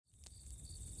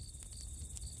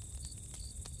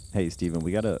Hey, Steven,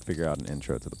 we got to figure out an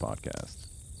intro to the podcast.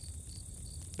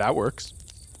 That works.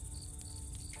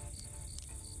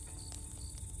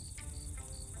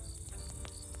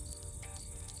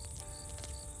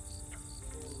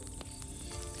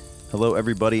 Hello,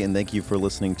 everybody, and thank you for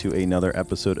listening to another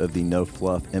episode of the No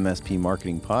Fluff MSP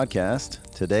Marketing Podcast.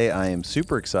 Today, I am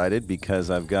super excited because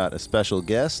I've got a special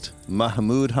guest,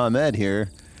 Mahmoud Hamed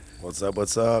here. What's up?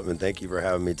 What's up? And thank you for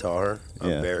having me, Tahir. I'm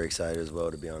Yeah. very excited as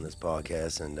well to be on this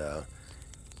podcast and,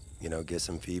 get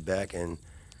some feedback and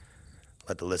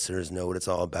let the listeners know what it's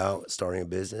all about, starting a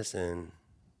business and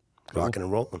rocking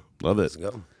and rolling. Love it. Let's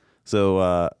go.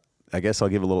 So, I guess I'll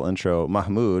give a little intro.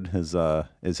 Mahmoud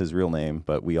is his real name,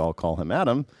 but we all call him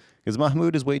Adam because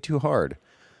Mahmoud is way too hard.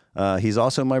 He's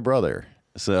also my brother,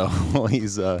 so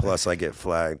he's Plus, I get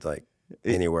flagged like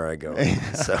anywhere I go.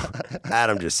 So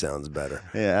Adam just sounds better.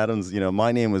 yeah. Adam's,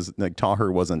 my name was like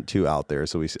Tahir wasn't too out there,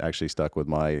 so we actually stuck with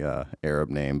my Arab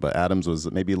name. But Adam's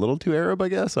was maybe a little too Arab, I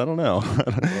guess. I don't know.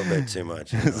 A little bit too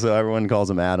much. So everyone calls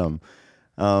him Adam.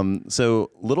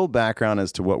 So little background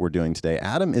as to what we're doing today.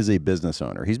 Adam is a business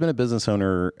owner. He's been a business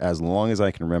owner as long as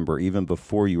I can remember. Even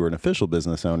before you were an official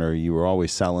business owner, you were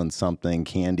always selling something,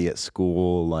 candy at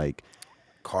school, like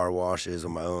Car washes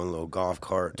on my own little golf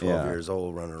cart, 12 Yeah. years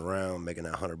old, running around, making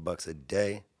that $100 a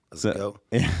day. Let's go.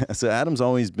 Yeah, so Adam's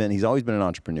always been an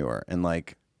entrepreneur, and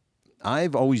like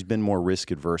I've always been more risk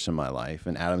adverse in my life,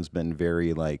 and Adam's been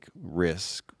very like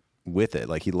risk with it.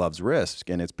 Like he loves risk,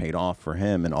 and it's paid off for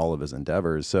him in all of his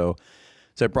endeavors. So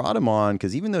I brought him on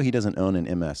because even though he doesn't own an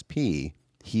MSP,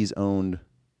 he's owned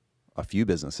a few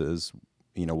businesses.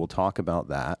 We'll talk about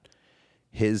that,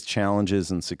 his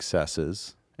challenges and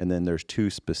successes. And then there's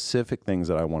two specific things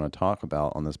that I want to talk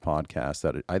about on this podcast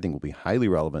that I think will be highly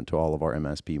relevant to all of our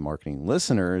MSP marketing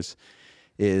listeners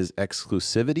is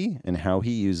exclusivity and how he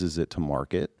uses it to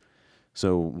market.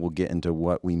 So we'll get into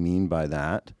what we mean by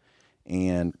that,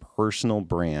 and personal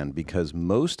brand, because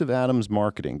most of Adam's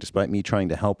marketing, despite me trying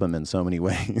to help him in so many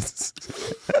ways,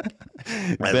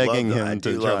 begging him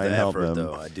to try and help him.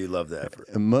 Though. I do love the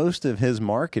effort. Most of his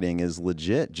marketing is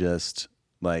legit just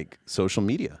like social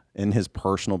media and his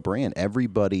personal brand.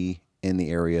 Everybody in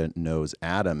the area knows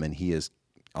Adam, and he is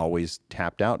always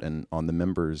tapped out and on the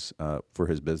members for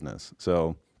his business.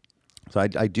 So I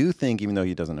do think, even though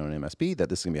he doesn't own an MSP, that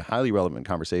this is going to be a highly relevant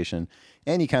conversation,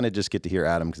 and you kind of just get to hear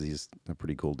Adam because he's a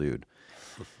pretty cool dude.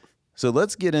 So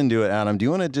let's get into it, Adam. Do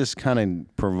you want to just kind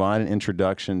of provide an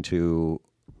introduction to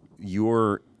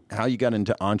how you got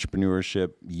into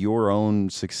entrepreneurship, your own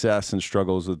success and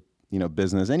struggles with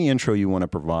business, any intro you want to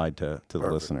provide to the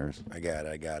listeners? I got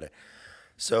it.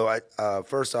 So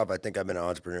first off, I think I've been an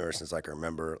entrepreneur since I can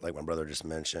remember, like my brother just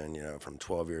mentioned, from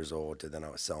 12 years old to then I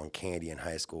was selling candy in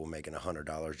high school, making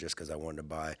 $100 just because I wanted to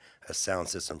buy a sound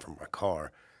system for my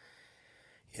car.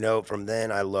 From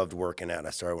then I loved working out. I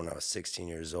started when I was 16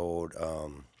 years old.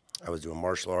 I was doing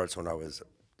martial arts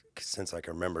since I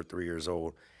can remember 3 years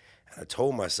old. And I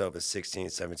told myself at 16,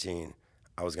 17,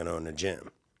 I was going to own a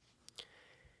gym.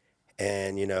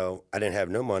 And, I didn't have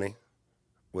no money,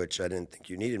 which I didn't think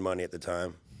you needed money at the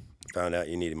time. Found out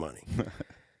you needed money.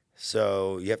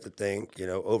 So you have to think,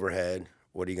 overhead,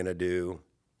 what are you going to do?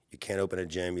 You can't open a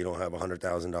gym. You don't have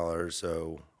 $100,000.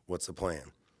 So what's the plan?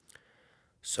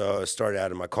 So I started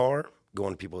out in my car,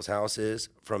 going to people's houses.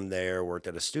 From there, worked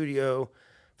at a studio.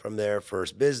 From there,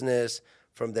 first business.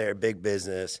 From there, big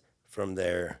business. From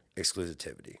there,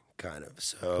 exclusivity, kind of.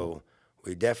 So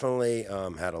we definitely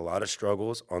had a lot of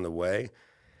struggles on the way.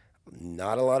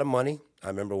 Not a lot of money. I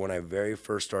remember when I very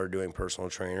first started doing personal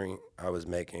training, I was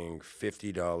making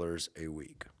 $50 a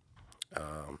week.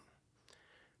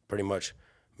 Pretty much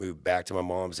moved back to my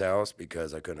mom's house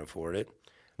because I couldn't afford it.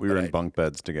 We were in bunk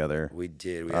beds together. We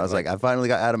did. I was like, I finally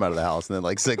got Adam out of the house, and then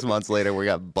like 6 months later, we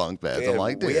got bunk beds. I'm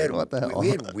like, dude, what the hell? We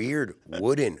had weird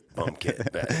wooden bunk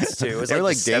beds too. It was They were,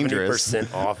 like like, dangerous.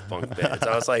 70% off bunk beds.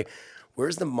 I was like,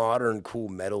 where's the modern cool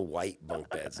metal white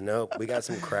bunk beds? Nope, we got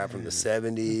some crap from the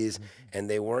 70s, and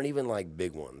they weren't even like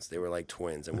big ones. They were like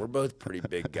twins, and we're both pretty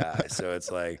big guys. So it's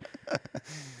like,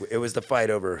 it was the fight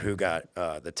over who got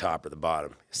the top or the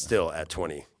bottom, still at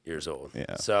 20 years old.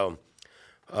 Yeah. So,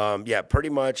 pretty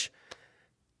much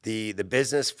the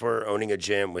business for owning a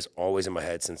gym was always in my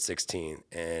head since 16.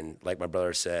 And like my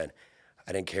brother said,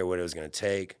 I didn't care what it was going to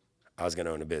take. I was going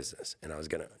to own a business, and I was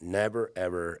going to never,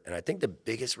 ever. And I think the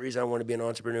biggest reason I want to be an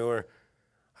entrepreneur,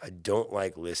 I don't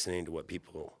like listening to what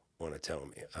people want to tell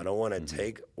me. I don't want to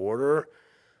take order.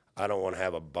 I don't want to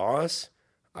have a boss.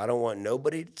 I don't want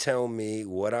nobody to tell me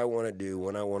what I want to do,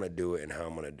 when I want to do it, and how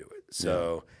I'm going to do it.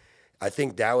 So I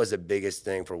think that was the biggest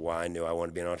thing for why I knew I wanted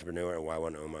to be an entrepreneur and why I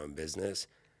want to own my own business.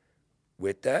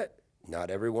 With that, not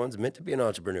everyone's meant to be an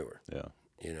entrepreneur. Yeah.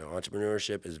 You know,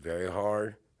 entrepreneurship is very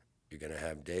hard. You're going to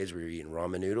have days where you're eating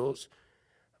ramen noodles.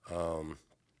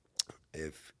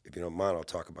 If you don't mind, I'll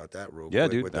talk about that real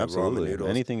quick. Dude, with the ramen absolutely. noodles.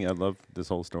 Anything. I love this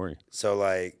whole story. So,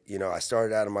 like, you know, I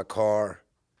started out in my car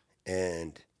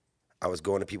and I was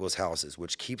going to people's houses,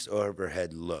 which keeps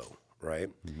overhead low, right?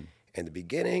 Mm-hmm. In the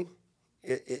beginning,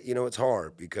 you know, it's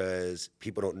hard because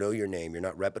people don't know your name. You're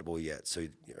not reputable yet. So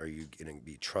are you going to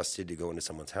be trusted to go into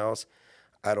someone's house?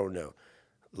 I don't know.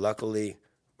 Luckily,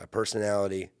 my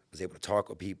personality, I was able to talk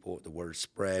with people. The word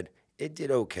spread. It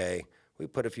did okay. We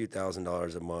put a few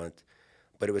 $1,000s a month,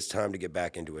 but it was time to get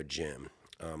back into a gym.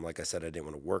 Like I said, I didn't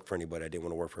want to work for anybody. I didn't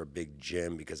want to work for a big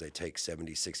gym because they take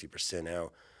 70, 60%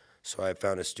 out. So I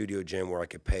found a studio gym where I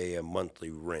could pay a monthly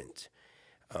rent.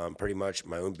 Pretty much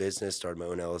my own business, started my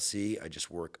own LLC. I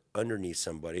just work underneath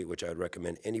somebody, which I'd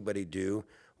recommend anybody do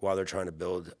while they're trying to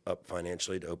build up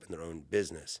financially to open their own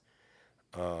business.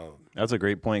 That's a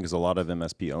great point because a lot of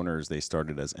MSP owners, they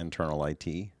started as internal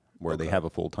IT where they have a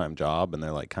full-time job and they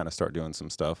like kind of start doing some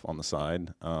stuff on the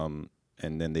side.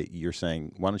 And then you're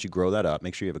saying, why don't you grow that up?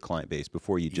 Make sure you have a client base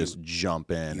before you just jump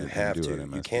in you and have do to.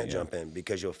 it. You can't jump in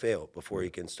because you'll fail before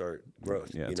you can start growth.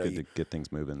 Yeah, you it's know, good to get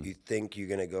things moving. You think you're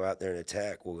going to go out there and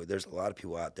attack. Well, there's a lot of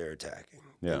people out there attacking.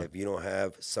 Yeah. And if you don't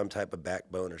have some type of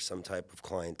backbone or some type of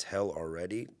clientele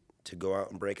already to go out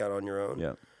and break out on your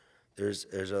own, there's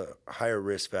a higher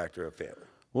risk factor of failing.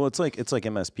 Well, it's like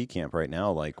MSP camp right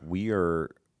now. Like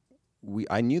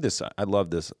I knew this. I love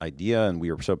this idea, and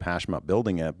we were so passionate about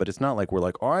building it. But it's not like we're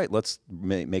like, all right, let's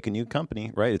make a new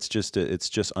company, right? It's just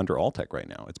under Alltech right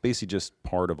now. It's basically just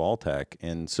part of Alltech,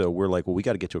 and so we're like, well, we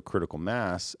got to get to a critical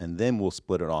mass, and then we'll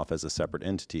split it off as a separate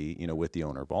entity, you know, with the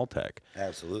owner of Alltech.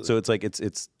 Absolutely. So it's like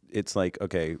it's like,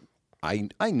 okay,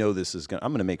 I know this is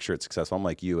I'm gonna make sure it's successful. I'm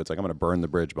like you. It's like I'm gonna burn the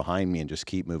bridge behind me and just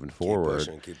keep moving forward.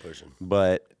 Keep pushing.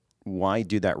 But why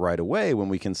do that right away when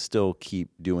we can still keep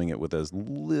doing it with as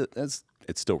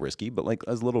it's still risky, but like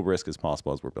as little risk as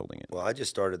possible as we're building it? Well, I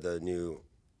just started the new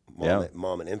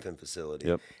mom and infant facility,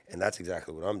 and that's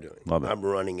exactly what I'm doing. Love it. I'm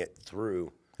running it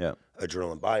through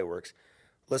Adrenaline Bioworks.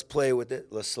 Let's play with it.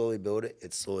 Let's slowly build it.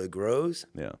 It slowly grows.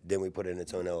 Yeah. Then we put it in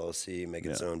its own LLC, make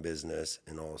its own business,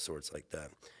 and all sorts like that.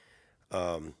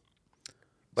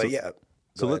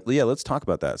 Let's talk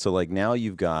about that. So like now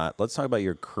let's talk about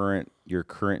your current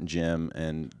gym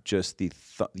and just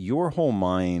your whole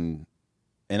mind.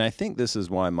 And I think this is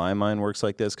why my mind works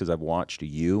like this because I've watched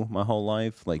you my whole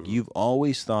life. Like you've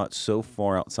always thought so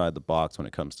far outside the box when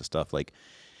it comes to stuff. Like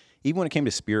even when it came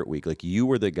to Spirit Week, like you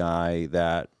were the guy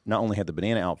that not only had the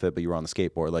banana outfit, but you were on the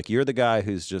skateboard. Like you're the guy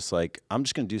who's just like, I'm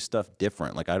just going to do stuff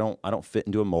different. Like I don't fit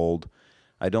into a mold.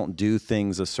 I don't do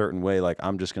things a certain way. Like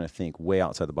I'm just going to think way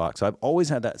outside the box. So I've always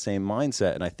had that same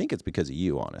mindset, and I think it's because of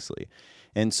you, honestly.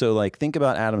 And so like think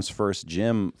about Adam's first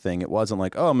gym thing. It wasn't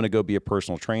like, oh, I'm going to go be a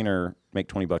personal trainer, make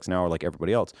 $20 an hour like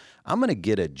everybody else. I'm going to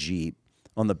get a Jeep.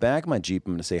 On the back of my Jeep,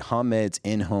 I'm going to say Hamid's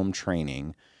in-home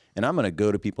training, and I'm going to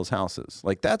go to people's houses.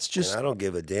 Like that's just. And I don't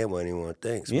give a damn what anyone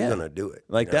thinks. We're going to do it.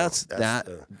 Like that's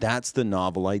the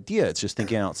novel idea. It's just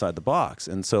thinking outside the box.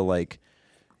 And so like.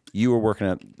 You were working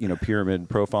at, you know, pyramid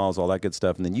profiles, all that good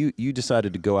stuff, and then you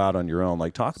decided to go out on your own.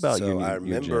 Like, talk about your gym.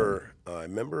 I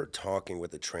remember talking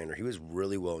with a trainer. He was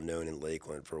really well known in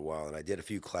Lakeland for a while, and I did a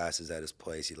few classes at his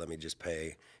place. He let me just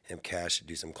pay him cash to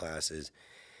do some classes,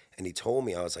 and he told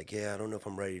me, I was like, yeah, I don't know if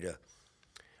I'm ready to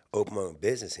open my own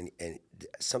business, and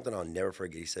something I'll never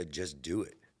forget. He said, just do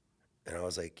it, and I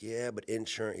was like, yeah, but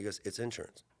insurance. He goes, it's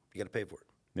insurance. You got to pay for it.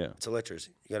 Yeah, it's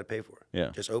electricity. You got to pay for it. Yeah,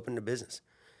 just open the business.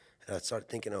 And I started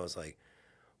thinking, I was like,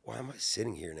 why am I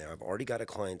sitting here now? I've already got a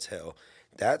clientele.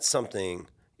 That's something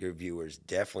your viewers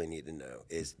definitely need to know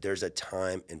is there's a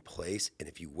time and place. And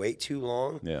if you wait too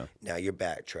long, now you're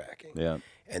backtracking. Yeah.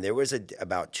 And there was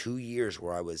about 2 years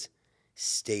where I was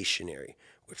stationary,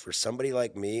 which for somebody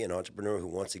like me, an entrepreneur who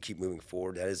wants to keep moving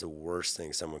forward, that is the worst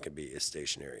thing someone can be is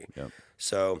stationary. Yeah.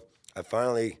 So I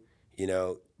finally,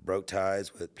 broke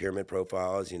ties with Pyramid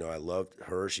Profiles. I loved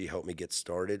her. She helped me get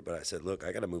started. But I said, look,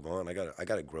 I got to move on. I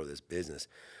got to grow this business.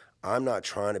 I'm not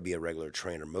trying to be a regular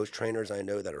trainer. Most trainers I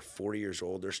know that are 40 years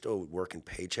old, they're still working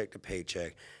paycheck to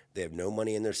paycheck. They have no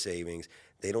money in their savings.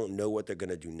 They don't know what they're going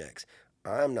to do next.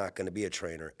 I'm not going to be a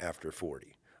trainer after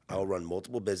 40. I'll run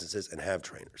multiple businesses and have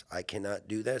trainers. I cannot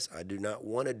do this. I do not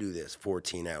want to do this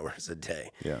 14 hours a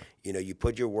day. Yeah. You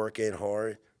put your work in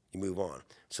hard, you move on.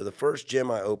 So the first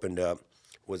gym I opened up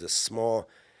was a small,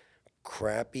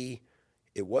 crappy,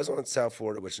 it was on South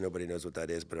Florida, which nobody knows what that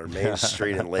is, but our main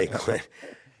street in Lakeland,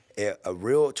 a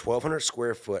real 1,200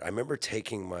 square foot. I remember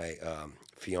taking my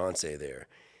fiance there,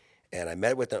 And I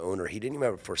met with the owner. He didn't even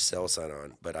have a for sale sign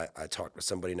on, but I talked with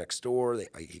somebody next door.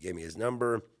 He gave me his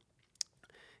number.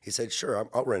 He said, sure,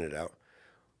 I'll rent it out.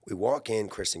 We walk in,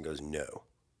 Kristen goes, no.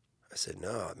 I said,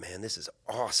 no, man, this is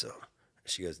awesome.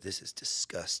 She goes, this is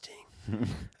disgusting.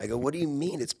 I go, what do you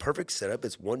mean? It's perfect setup.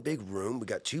 It's one big room. We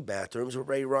got 2 bathrooms. We're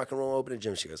ready to rock and roll, open a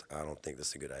gym. She goes, I don't think this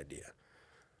is a good idea.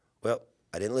 Well,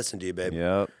 I didn't listen to you, babe.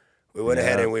 Yep. We went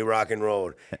ahead and we rock and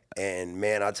rolled. And,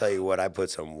 man, I'll tell you what, I put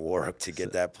some work to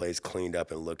get that place cleaned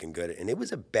up and looking good. And it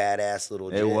was a badass little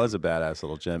gym. It was a badass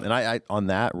little gym. And I on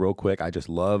that, real quick, I just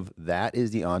love that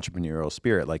is the entrepreneurial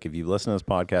spirit. Like, if you've listened to this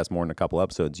podcast more than a couple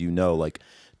episodes, you know, like,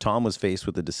 Tom was faced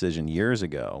with a decision years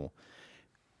ago.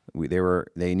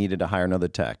 They needed to hire another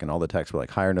tech, and all the techs were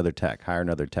like, hire another tech, hire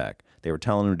another tech. They were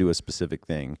telling him to do a specific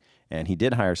thing, and he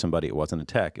did hire somebody. It wasn't a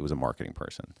tech. It was a marketing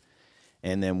person.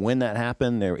 And then when that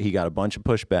happened, he got a bunch of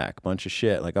pushback, a bunch of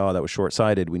shit, like, oh, that was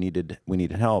short-sighted. We needed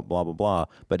help, blah, blah, blah.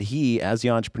 But he, as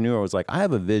the entrepreneur, was like, I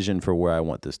have a vision for where I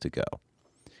want this to go.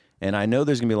 And I know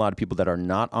there's going to be a lot of people that are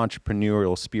not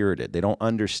entrepreneurial spirited. They don't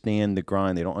understand the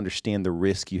grind. They don't understand the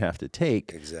risk you have to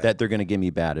take, that they're going to give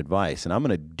me bad advice. And I'm going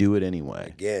to do it anyway.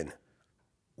 Again,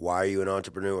 why are you an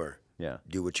entrepreneur? Yeah.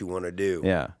 Do what you want to do.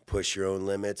 Yeah. Push your own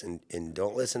limits and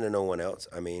don't listen to no one else.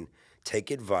 I mean,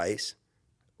 take advice,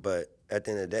 but at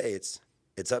the end of the day,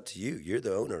 it's up to you. You're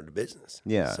the owner of the business.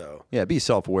 Yeah. So yeah, be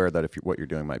self-aware that what you're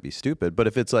doing might be stupid. But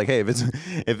if it's like, hey,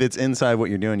 if it's inside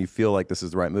what you're doing, you feel like this is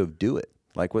the right move, do it.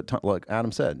 Like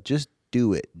Adam said, just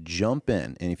do it. Jump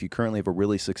in. And if you currently have a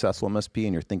really successful MSP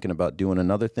and you're thinking about doing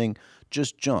another thing,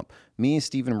 just jump. Me and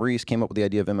Stephen Maurice came up with the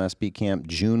idea of MSP Camp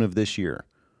June of this year.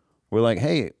 We're like,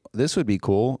 hey, this would be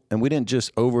cool. And we didn't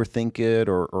just overthink it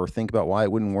or think about why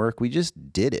it wouldn't work. We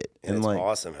just did it. And it's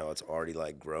awesome how it's already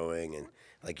like growing. And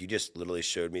like you just literally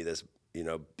showed me this,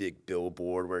 big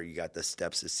billboard where you got the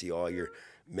steps to see all your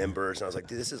members. And I was like,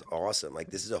 dude, this is awesome. Like,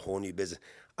 this is a whole new business.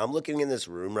 I'm looking in this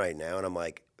room right now, and I'm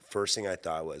like, first thing I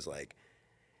thought was like,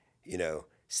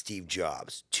 Steve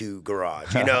Jobs, 2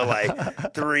 garage,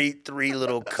 like three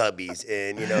little cubbies.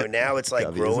 And, now it's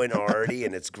like growing already,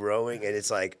 and it's growing. And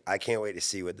it's like, I can't wait to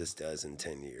see what this does in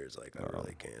 10 years. Like, I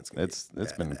really can. It's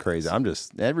been crazy.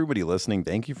 Everybody listening,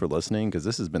 thank you for listening, because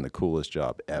this has been the coolest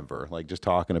job ever. Like, just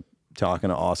talking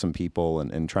to awesome people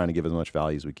and trying to give as much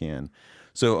value as we can.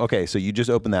 So you just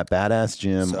opened that badass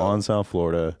gym on South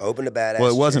Florida. Opened a badass.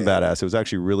 Well, it wasn't gym. badass. It was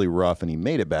actually really rough, and he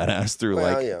made it badass through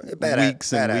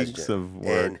weeks and weeks gym. of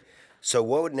work. And so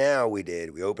we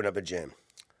did, we opened up a gym.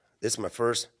 This is my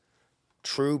first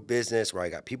true business where I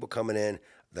got people coming in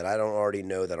that I don't already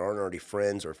know, that aren't already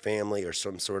friends or family or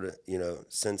some sort of,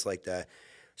 sense like that.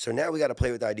 So now we got to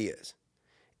play with ideas.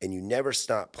 And you never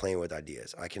stop playing with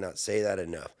ideas. I cannot say that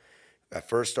enough. I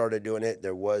first started doing it,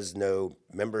 there was no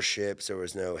memberships. There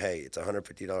was no, hey, it's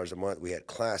 $150 a month. We had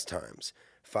class times,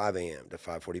 5 a.m. to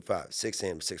 5:45, 6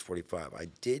 a.m. to 6:45. I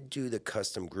did do the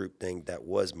custom group thing. That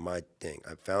was my thing.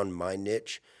 I found my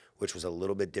niche, which was a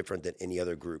little bit different than any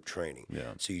other group training.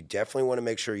 Yeah. So you definitely want to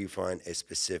make sure you find a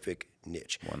specific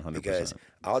niche. 100%. Because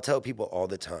I'll tell people all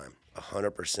the time,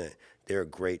 100%. There are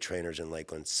great trainers in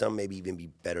Lakeland. Some maybe even be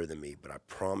better than me, but I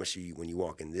promise you, when you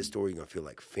walk in this door, you're going to feel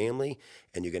like family,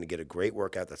 and you're going to get a great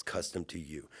workout that's custom to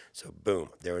you. So boom,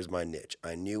 there was my niche.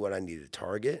 I knew what I needed to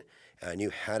target, and I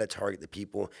knew how to target the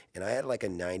people, and I had like a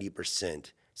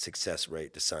 90% success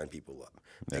rate to sign people up.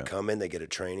 They come in, they get a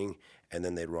training, and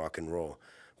then they rock and roll.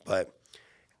 But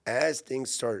as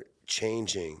things start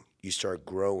changing, you start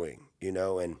growing,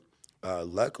 and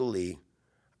luckily,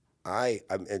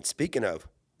 and speaking of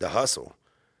the hustle.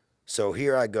 So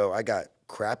here I go. I got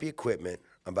crappy equipment.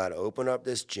 I'm about to open up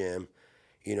this gym.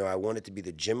 I want it to be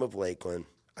the gym of Lakeland.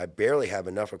 I barely have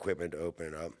enough equipment to open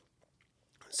it up.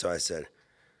 So I said,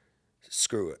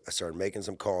 screw it. I started making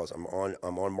some calls. I'm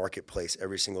on Marketplace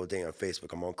every single day on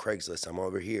Facebook. I'm on Craigslist. I'm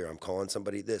over here. I'm calling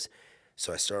somebody this.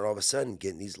 So I started all of a sudden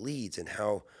getting these leads and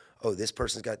how, this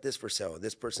person's got this for sale.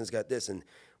 This person's got this. And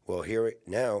well,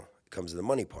 now comes the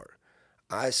money part.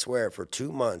 I swear for 2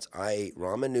 months, I ate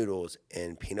ramen noodles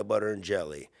and peanut butter and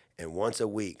jelly, and once a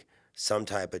week, some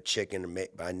type of chicken.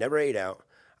 But I never ate out.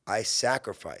 I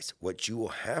sacrifice what you will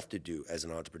have to do as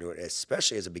an entrepreneur,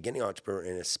 especially as a beginning entrepreneur,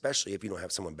 and especially if you don't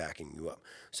have someone backing you up.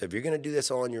 So if you're going to do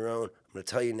this all on your own, I'm going to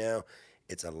tell you now,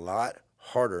 it's a lot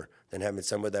harder than having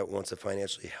someone that wants to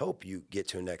financially help you get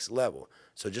to a next level.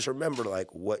 So just remember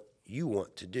what you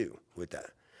want to do with that.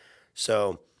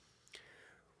 So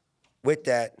with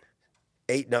that,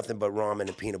 ate nothing but ramen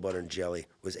and peanut butter and jelly,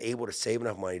 was able to save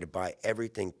enough money to buy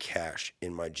everything cash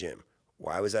in my gym.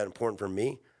 Why was that important for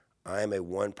me? I am a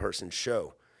one-person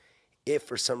show. If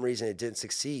for some reason it didn't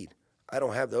succeed, I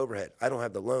don't have the overhead. I don't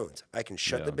have the loans. I can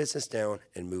shut the business down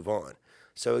and move on.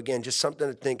 So again, just something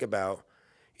to think about,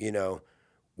 you know,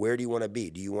 where do you want to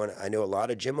be? I know a lot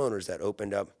of gym owners that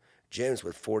opened up gyms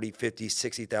with $40,000,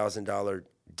 $50,000, $60,000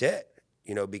 debt,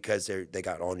 you know, because they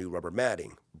got all new rubber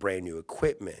matting, brand new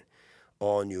equipment,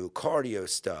 all new cardio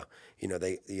stuff. You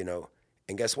know,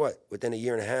 and guess what? Within a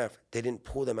year and a half, they didn't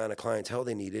pull the amount of clientele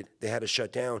they needed. They had to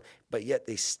shut down, but yet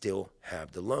they still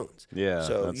have the loans. Yeah,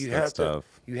 so that's tough.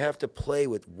 You have to play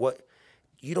with what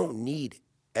you don't need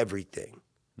everything.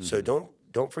 So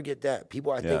don't forget that.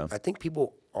 People, I think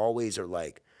people always are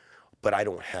like, but I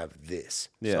don't have this,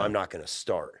 so I'm not going to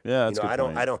start. Yeah, that's you know, a good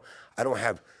point. I don't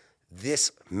have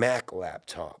this Mac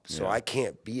laptop, so I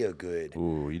can't be a good.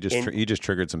 Ooh, you just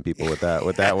triggered some people with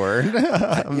that word.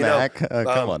 Mac,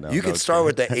 come on now. You can start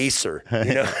with the Acer,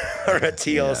 you know, or a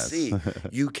TLC. Yes.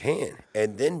 You can,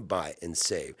 and then buy and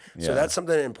save. So that's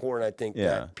something important. I think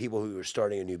that people who are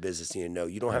starting a new business need to know.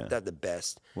 You don't have to have the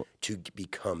best to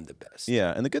become the best.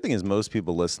 Yeah, and the good thing is most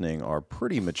people listening are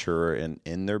pretty mature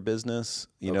in their business.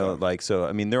 You know, like, so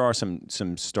I mean, there are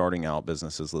some starting out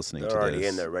businesses listening to this. They're already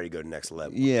in there, ready to go to the next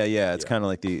level. Yeah, it's kind of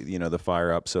like the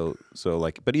fire up. So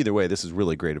like, but either way, this is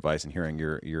really great advice and hearing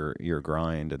your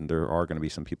grind. And there are going to be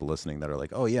some people listening that are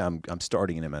like, oh yeah, I'm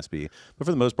starting an MSB. But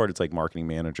for the most part, it's like marketing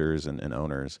managers and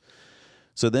owners.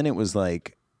 So then it was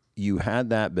like you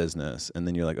had that business, and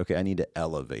then you're like, okay, I need to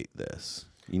elevate this.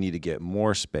 You need to get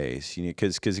more space. You need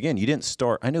because again, you didn't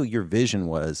start. I know your vision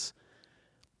was,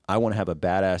 I want to have a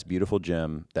badass, beautiful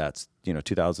gym that's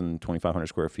 2,000, 2,500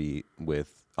 square feet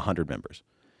with 100 members.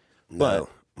 No.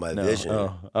 My vision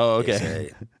okay. is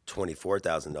a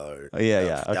 $24,000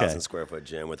 1,000 square foot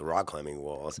gym with rock climbing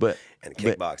walls and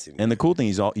kickboxing. And the cool thing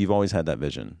is you've always had that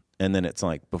vision. And then it's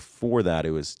like before that,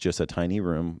 it was just a tiny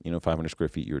room, 500 square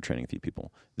feet. You were training a few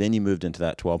people. Then you moved into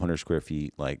that 1,200 square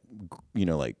feet, like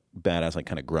badass, like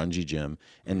kind of grungy gym.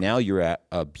 And now you're at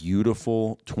a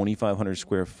beautiful 2,500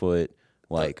 square foot.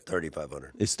 Like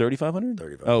 3,500. It's 3,500?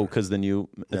 3,500. Oh, because the new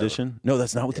edition? No,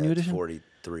 that's not what the new edition?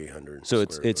 4,300. So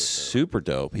it's super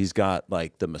dope. He's got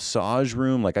like the massage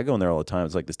room. Like I go in there all the time.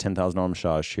 It's like this $10,000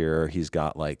 massage chair. He's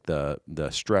got like the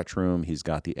stretch room. He's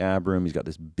got the ab room. He's got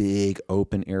this big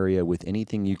open area with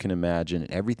anything you can imagine.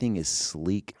 And everything is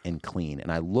sleek and clean.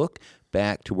 And I look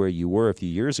back to where you were a few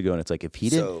years ago, and it's like if he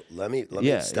didn't. So let me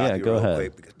stop you real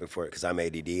quick because I'm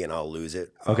ADD and I'll lose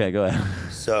it. Okay, go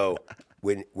ahead. So.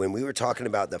 When we were talking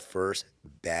about the first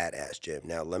badass gym,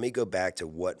 now let me go back to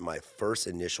what my first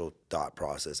initial thought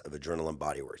process of Adrenaline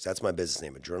Bodyworks. That's my business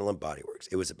name, Adrenaline Bodyworks.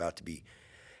 It was about to be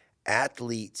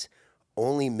athletes,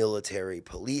 only military,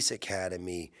 police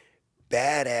academy,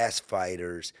 badass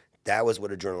fighters. That was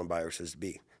what Adrenaline Bodyworks was to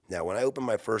be. Now, when I opened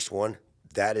my first one,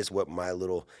 that is what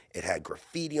it had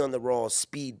graffiti on the walls,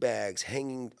 speed bags,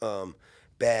 hanging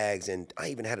bags, and I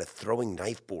even had a throwing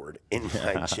knife board in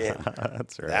my gym.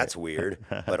 That's right. That's weird,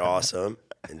 but awesome,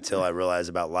 until I realized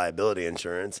about liability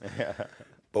insurance.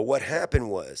 But what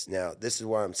happened was, now this is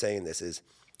why I'm saying this is,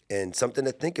 and something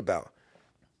to think about,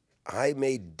 I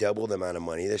made double the amount of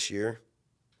money this year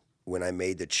when I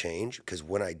made the change, because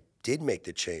when I did make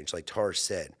the change, like Tar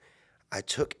said, I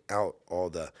took out all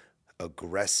the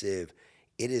aggressive,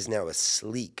 it is now a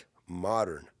sleek,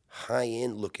 modern,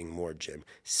 high-end looking more gym.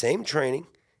 Same training,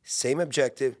 same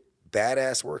objective,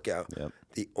 badass workout. Yep.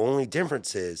 The only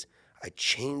difference is I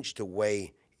changed the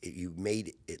way you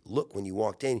made it look when you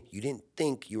walked in. You didn't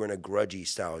think you were in a grudgy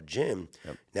style gym.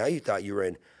 Yep. Now you thought you were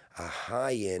in a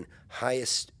high-end,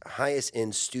 highest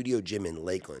end studio gym in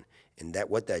Lakeland. And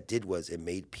what that did was it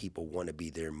made people want to be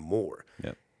there more.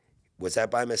 Yep. Was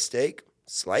that by mistake?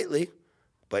 Slightly.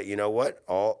 But you know what?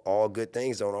 All good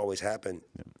things don't always happen,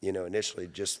 initially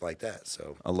just like that.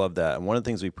 So I love that. And one of the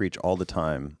things we preach all the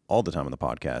time on the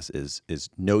podcast is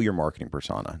know your marketing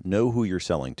persona. Know who you're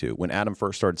selling to. When Adam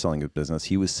first started selling his business,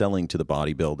 he was selling to the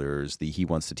bodybuilders, he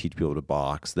wants to teach people to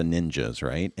box, the ninjas,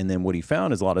 right? And then what he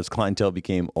found is a lot of his clientele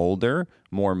became older,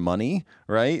 more money,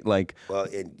 right? Like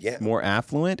more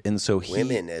affluent. And so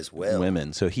women as well.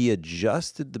 Women. So he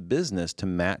adjusted the business to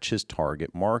match his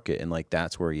target market. And like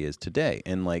that's where he is today.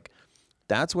 And like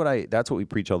that's what we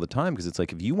preach all the time, because it's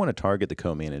like if you want to target the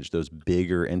co-manage, those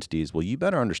bigger entities, well, you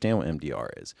better understand what MDR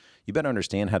is. You better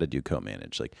understand how to do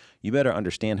co-manage. Like you better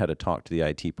understand how to talk to the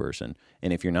IT person.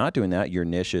 And if you're not doing that, your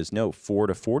niche is 4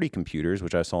 to 40 computers,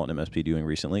 which I saw an MSP doing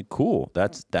recently. Cool.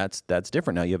 That's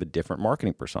different. Now you have a different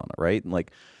marketing persona, right? And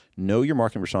like know your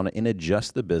marketing persona and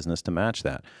adjust the business to match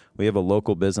that. We have a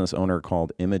local business owner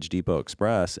called Image Depot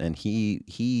Express, and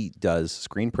he does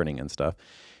screen printing and stuff.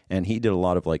 And he did a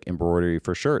lot of like embroidery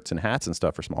for shirts and hats and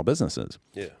stuff for small businesses.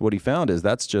 Yeah. What he found is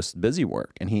that's just busy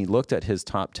work. And he looked at his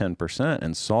top 10%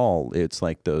 and saw it's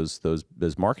like those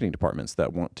marketing departments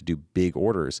that want to do big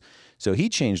orders. So he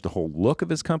changed the whole look of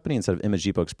his company. Instead of Image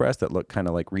Depot Express that looked kind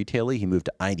of like retail-y, he moved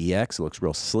to IDX. It looks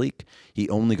real sleek. He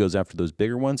only goes after those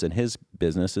bigger ones, and his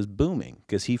business is booming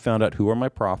because he found out who are my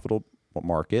profitable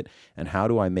market and how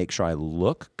do I make sure I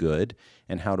look good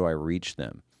and how do I reach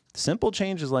them. Simple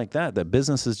changes like that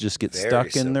businesses just get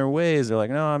stuck in their ways. They're like,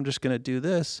 no, I'm just going to do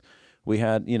this. We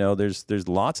had, there's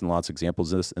lots and lots of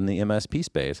examples of this in the MSP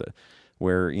space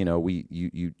where,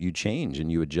 you change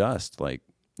and you adjust. Like,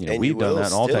 we've done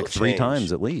that in Alltech 3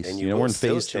 times at least. And we're in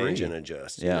phase 3. Change and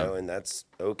adjust, and that's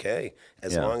okay.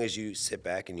 As long as you sit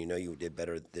back and you did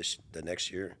better the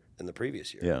next year than the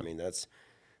previous year. Yeah. I mean, that's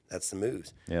the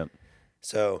moves. Yeah.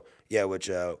 So, which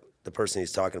the person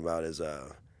he's talking about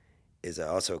is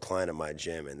also a client of my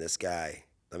gym. And this guy,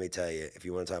 let me tell you, if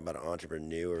you want to talk about an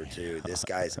entrepreneur too, this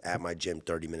guy's at my gym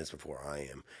 30 minutes before I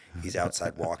am. He's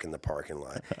outside walking the parking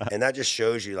lot. And that just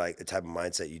shows you like the type of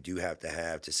mindset you do have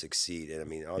to succeed. And I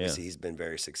mean, obviously he's been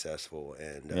very successful.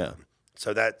 And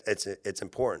so that it's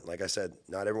important. Like I said,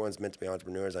 not everyone's meant to be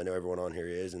entrepreneurs. I know everyone on here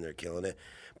is, and they're killing it.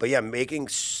 But making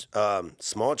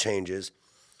small changes,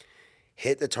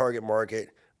 hit the target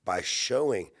market by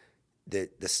showing the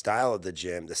style of the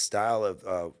gym, the style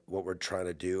of what we're trying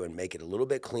to do, and make it a little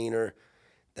bit cleaner.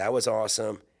 That was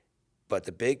awesome. But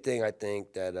the big thing I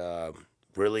think that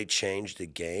really changed the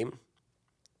game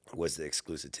was the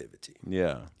exclusivity.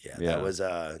 Yeah. That was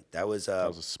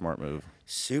a smart move.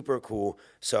 Super cool.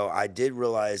 So I did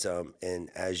realize, and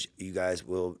as you guys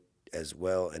will as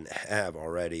well and have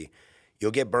already,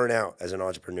 you'll get burnt out as an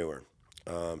entrepreneur.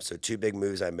 So 2 big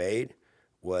moves I made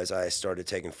was I started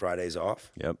taking Fridays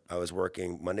off. Yep. I was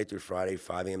working Monday through Friday,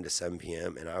 5 a.m. to 7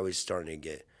 p.m., and I was starting to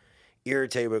get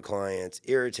irritated with clients,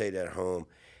 irritated at home.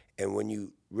 And when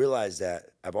you realize that,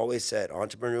 I've always said,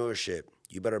 entrepreneurship,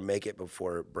 you better make it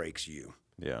before it breaks you.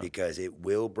 Yeah. Because it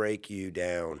will break you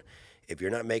down. If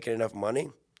you're not making enough money,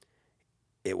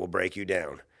 it will break you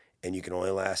down. And you can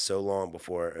only last so long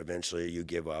before eventually you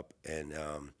give up. And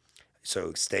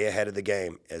so stay ahead of the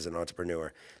game as an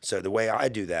entrepreneur. So the way I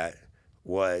do that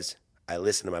was I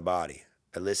listened to my body.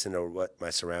 I listened to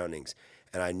my surroundings.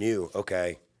 And I knew,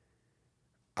 okay,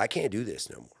 I can't do this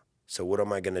no more. So what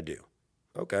am I going to do?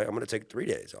 Okay, I'm going to take 3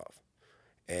 days off.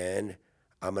 And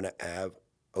I'm going to have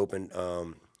open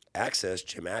gym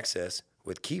access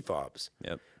with key fobs.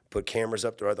 Yep. Put cameras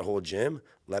up throughout the whole gym.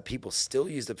 Let people still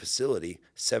use the facility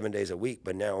 7 days a week,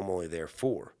 but now I'm only there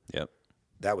 4. Yep.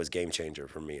 That was game changer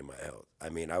for me and my health. I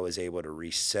mean, I was able to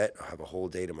reset, have a whole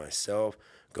day to myself,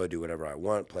 go do whatever I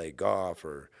want, play golf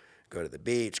or go to the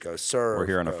beach, go surf. We're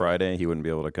here on a Friday. He wouldn't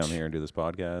be able to come here and do this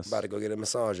podcast. About to go get a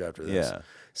massage after this. Yeah.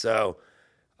 So.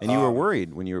 And you were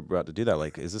worried when you were about to do that.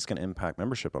 Like, is this going to impact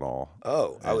membership at all?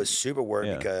 Oh, I was super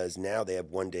worried because now they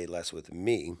have 1 day less with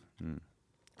me.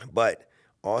 But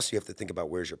also you have to think about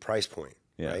where's your price point,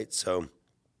 right? So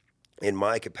in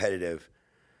my competitive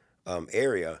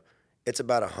area, it's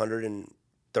about $130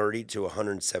 to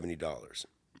 $170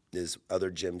 is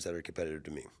other gyms that are competitive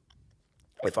to me.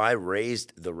 If I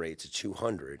raised the rate to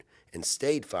 $200 and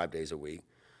stayed 5 days a week,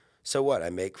 so what? I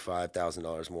make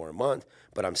 $5,000 more a month,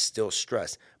 but I'm still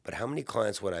stressed. But how many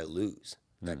clients would I lose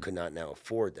that could not now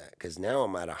afford that? Because now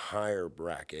I'm at a higher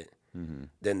bracket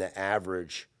than the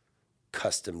average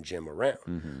custom gym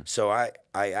around. So I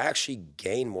actually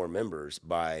gain more members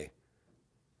by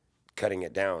cutting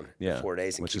it down 4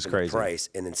 days and keeping the price.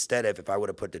 And instead of, if I would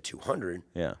have put the 200,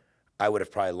 I would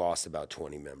have probably lost about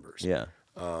 20 members. Yeah.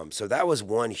 So that was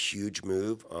one huge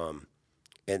move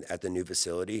at the new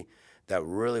facility. That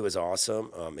really was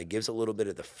awesome. It gives a little bit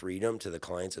of the freedom to the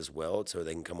clients as well, so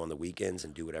they can come on the weekends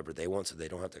and do whatever they want, so they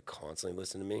don't have to constantly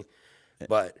listen to me.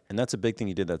 And that's a big thing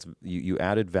you did. That's you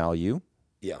added value.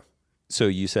 Yeah. So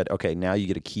you said, okay, now you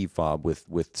get a key fob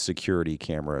with security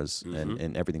cameras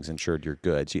and everything's insured. You're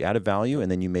good. So you added value, and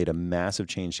then you made a massive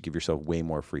change to give yourself way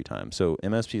more free time. So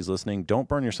MSPs listening, don't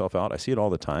burn yourself out. I see it all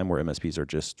the time where MSPs are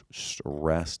just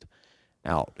stressed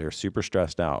out. They're super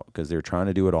stressed out because they're trying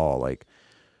to do it all. Like,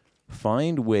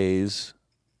 find ways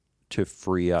to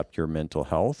free up your mental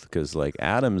health because, like,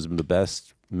 Adam's the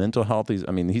best mental health. He's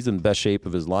in the best shape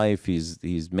of his life.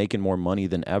 He's making more money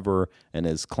than ever, and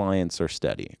his clients are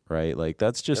steady, right? Like,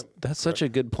 that's such a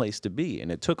good place to be.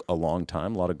 And it took a long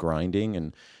time, a lot of grinding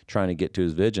and trying to get to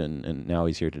his vision, and now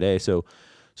he's here today. So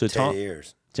 10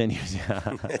 years. 10 years, yeah.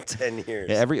 10 years.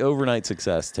 Yeah, every overnight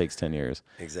success takes 10 years.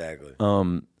 Exactly.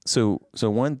 So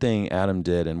one thing Adam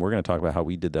did, and we're going to talk about how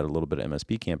we did that a little bit at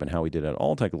MSP Camp and how we did it at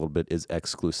Alltech a little bit, is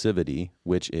exclusivity,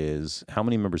 which is how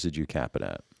many members did you cap it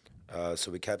at?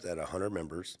 So we capped at 100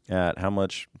 members. At how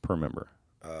much per member?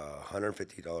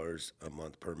 $150 a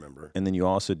month per member. And then you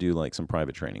also do like some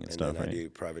private training and stuff, And then right? I do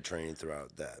private training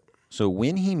throughout that. So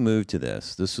when he moved to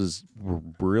this was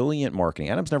brilliant marketing.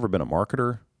 Adam's never been a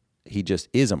marketer. He just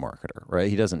is a marketer, right?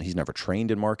 He's never trained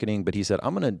in marketing, but he said,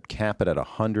 I'm going to cap it at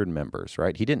 100 members,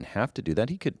 right? He didn't have to do that.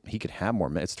 He could have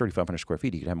more. It's 3,500 square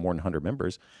feet. He could have more than 100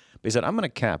 members. But he said, I'm going to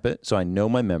cap it so I know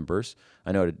my members.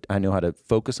 I know how to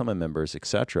focus on my members,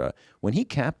 etc. When he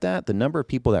capped that, the number of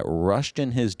people that rushed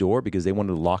in his door because they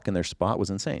wanted to lock in their spot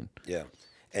was insane. Yeah.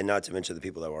 And not to mention the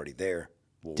people that were already there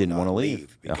didn't want to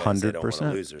leave. because 100%. they don't want to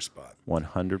lose their spot.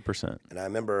 100%. And I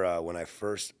remember when I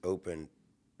first opened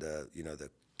the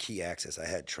key access, I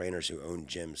had trainers who owned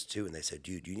gyms too, and they said,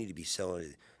 dude, you need to be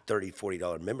selling $30,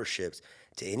 $40 memberships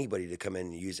to anybody to come in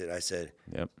and use it. I said,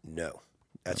 no,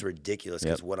 that's ridiculous,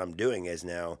 because what I'm doing is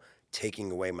now taking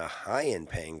away my high-end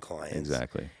paying clients.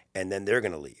 Exactly. And then they're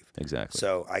going to leave. Exactly.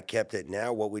 So I kept it.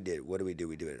 Now what do we do?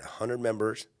 We do it at 100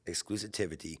 members,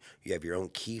 exclusivity. You have your own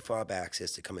key fob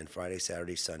access to come in Friday,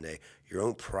 Saturday, Sunday, your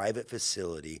own private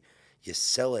facility. You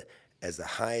sell it as the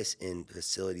highest end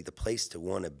facility, the place to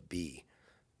want to be.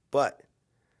 But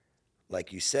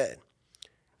like you said,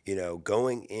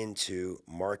 going into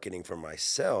marketing for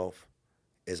myself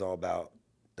is all about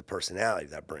the personality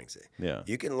that brings it. Yeah.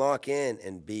 You can lock in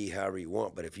and be however you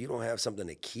want, but if you don't have something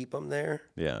to keep them there,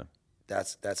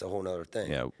 that's a whole nother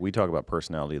thing. Yeah, we talk about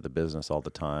personality of the business all the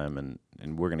time,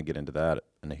 and we're going to get into that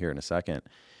here in a second.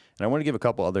 And I want to give a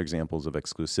couple other examples of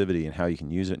exclusivity and how you can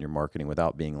use it in your marketing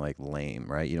without being like lame,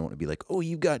 right? You don't want to be like, oh,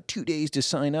 you've got 2 days to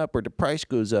sign up or the price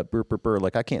goes up. Burr, burr, burr.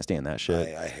 Like, I can't stand that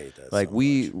shit. I hate that. Like,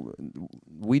 so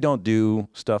we don't do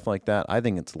stuff like that. I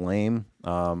think it's lame.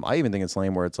 I even think it's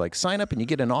lame where it's like, sign up and you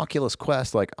get an Oculus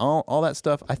Quest, like all that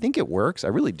stuff. I think it works. I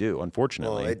really do,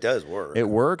 unfortunately. Well, it does work. It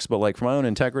works, but like for my own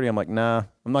integrity, I'm like, nah,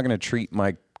 I'm not going to treat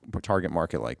my target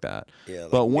market like that. Yeah,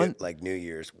 but like New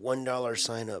Year's, $1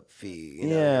 sign up fee.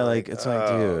 It's like,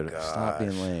 dude, gosh. stop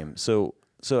being lame. So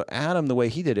Adam, the way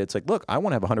he did it, it's like, look, I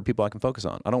want to have 100 people I can focus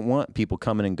on. I don't want people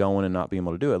coming and going and not being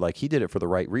able to do it. Like, he did it for the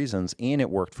right reasons, and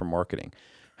it worked for marketing.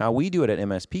 How we do it at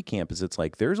MSP Camp is it's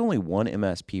like there's only one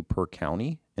MSP per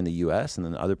county in the U.S., and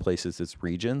then other places it's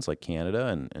regions like Canada,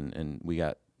 and we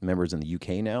got members in the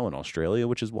UK now and Australia,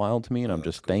 which is wild to me. And I'm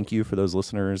just thank you for those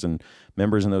listeners and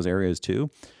members in those areas too.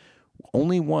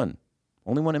 Only one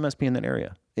MSP in that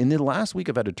area. In the last week,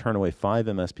 I've had to turn away 5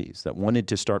 MSPs that wanted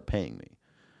to start paying me.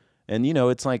 And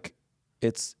it's like,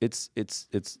 it's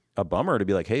a bummer to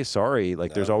be like, hey, sorry,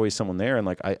 like there's always someone there. And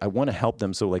like, I want to help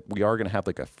them. So like, we are going to have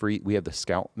like we have the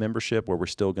Scout membership where we're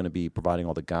still going to be providing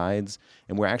all the guides,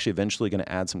 and we're actually eventually going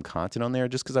to add some content on there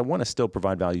just because I want to still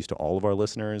provide values to all of our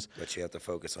listeners. But you have to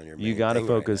focus on your main You got to thing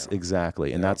focus. right now.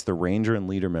 Exactly. And that's the Ranger and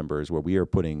Leader members where we are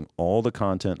putting all the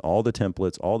content, all the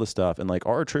templates, all the stuff. And like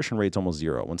our attrition rate's almost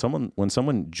 0. When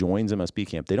someone joins MSP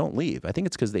Camp, they don't leave. I think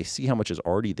it's because they see how much is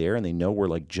already there and they know we're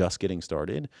like just getting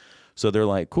started. So they're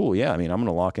like, cool, yeah, I mean, I'm going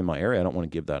to lock in my area. I don't want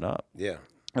to give that up. Yeah.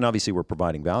 And obviously we're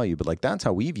providing value, but like that's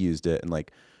how we've used it. And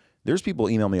like there's people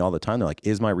email me all the time. They're like,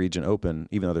 is my region open?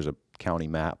 Even though there's a county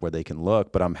map where they can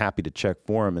look, but I'm happy to check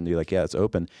for them. And they're like, yeah, it's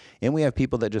open. And we have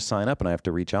people that just sign up and I have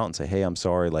to reach out and say, hey, I'm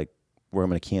sorry, like where I'm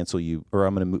going to cancel you, or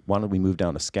why don't we move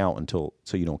down to Scout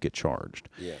so you don't get charged?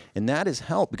 Yeah. And that is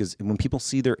help because when people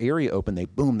see their area open, they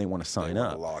want to sign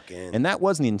up. Lock in. And that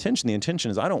wasn't the intention. The intention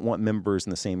is I don't want members in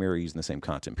the same area using the same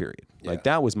content, period. Yeah. Like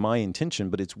that was my intention,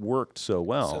 but it's worked so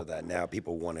well. So that now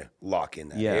people want to lock in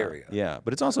that yeah, area. Yeah.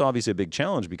 But it's also obviously a big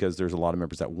challenge because there's a lot of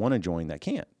members that want to join that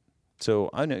can't.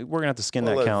 So I know we're gonna have to skin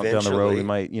that count down the road. We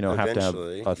might, have to have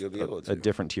a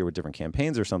different tier with different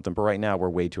campaigns or something. But right now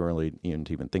we're way too early to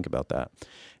even think about that.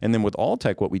 And then with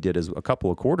Alltech, what we did is a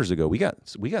couple of quarters ago, we got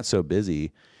so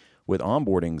busy with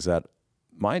onboardings that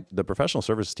the professional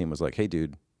services team was like, "Hey,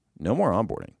 dude, no more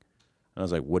onboarding." And I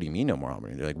was like, "What do you mean no more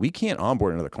onboarding?" They're like, "We can't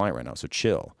onboard another client right now, so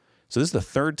chill." So this is the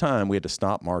third time we had to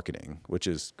stop marketing, which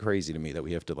is crazy to me that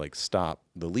we have to like stop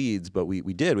the leads, but we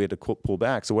did. We had to pull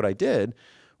back. So what I did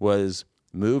was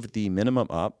moved the minimum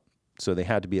up, so they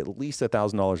had to be at least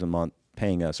 $1,000 a month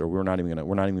paying us, or we're not even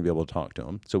gonna be able to talk to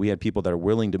them. So we had people that are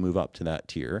willing to move up to that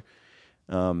tier,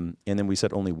 and then we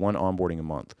said only one onboarding a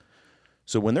month.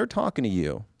 So when they're talking to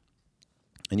you,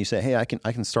 and you say, "Hey, I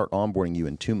can start onboarding you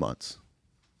in 2 months,"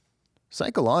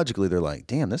 psychologically they're like,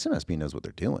 "Damn, this MSP knows what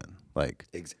they're doing." Like,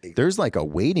 there's like a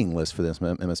waiting list for this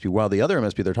MSP. While the other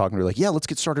MSP they're talking to, like, "Yeah, let's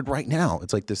get started right now."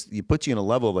 It's like this. You put you in a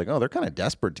level of like, "Oh, they're kind of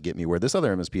desperate to get me." Where this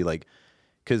other MSP, like,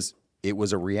 because it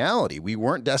was a reality. We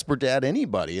weren't desperate to add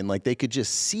anybody, and like they could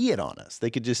just see it on us. They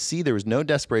could just see there was no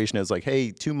desperation. It was like,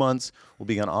 hey, 2 months, we'll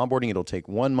be on onboarding. It'll take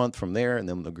 1 month from there, and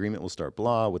then the agreement will start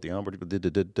blah with the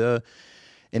onboarding.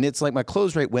 And it's like my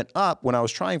close rate went up when I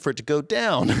was trying for it to go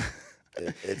down.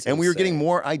 And we were getting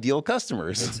more ideal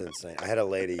customers. It's insane. I had a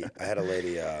lady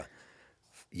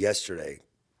yesterday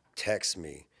text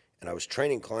me, and I was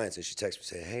training clients, and she texted me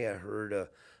saying, hey, I heard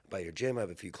about your gym. I have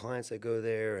a few clients that go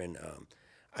there, and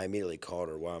I immediately called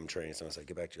her while I'm training. So I said,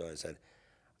 get back to you. I said,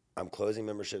 I'm closing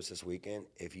memberships this weekend.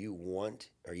 If you want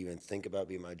or even think about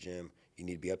being my gym, you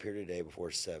need to be up here today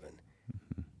before 7.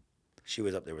 She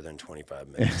was up there within 25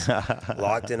 minutes,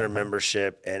 locked in her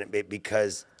membership, and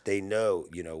because they know,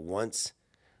 once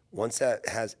that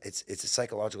has, it's a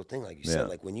psychological thing, like you said,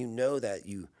 like when you know that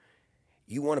you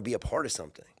want to be a part of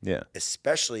something,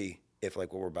 especially if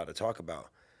like what we're about to talk about,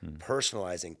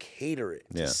 personalize and cater it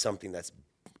to something that's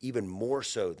even more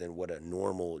so than what a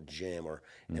normal gym or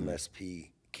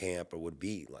MSP camp or would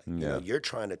be like. You're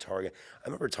trying to target. I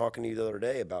remember talking to you the other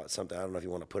day about something. I don't know if you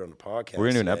want to put on the podcast. We're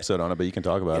gonna do an episode on it, but you can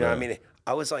talk about it. I mean,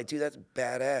 I was like, dude, that's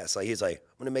badass. Like he's like,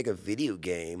 I'm gonna make a video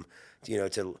game,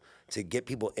 to get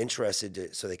people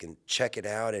interested so they can check it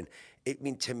out. And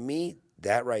to me,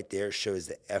 that right there shows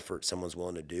the effort someone's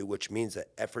willing to do, which means the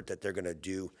effort that they're gonna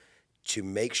do to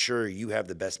make sure you have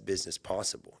the best business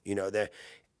possible.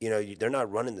 They're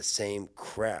not running the same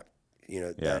crap,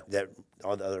 that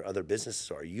all the other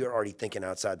businesses are. You're already thinking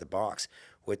outside the box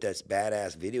with this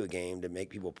badass video game to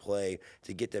make people play,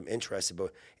 to get them interested.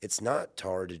 But it's not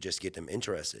hard to just get them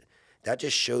interested. That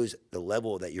just shows the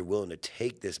level that you're willing to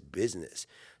take this business.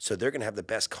 So they're going to have the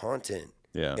best content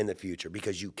in the future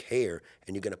because you care,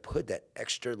 and you're going to put that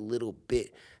extra little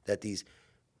bit that these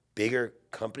bigger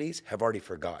companies have already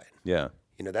forgotten. Yeah.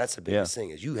 That's the biggest thing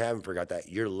is you haven't forgot that.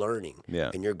 You're learning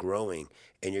and you're growing,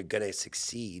 and you're going to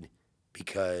succeed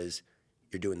because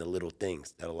you're doing the little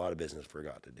things that a lot of business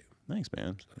forgot to do. Thanks,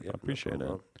 man. I appreciate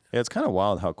it. Yeah, it's kind of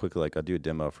wild how quickly, like, I do a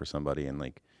demo for somebody, and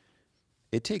like,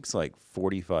 it takes like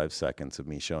 45 seconds of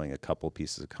me showing a couple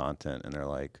pieces of content, and they're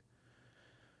like,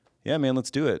 yeah, man,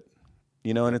 let's do it.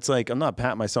 And it's like, I'm not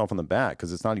patting myself on the back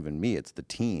because it's not even me, it's the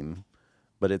team.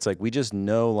 But it's like, we just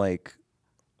know, like,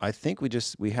 I think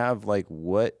we have like,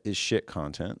 what is shit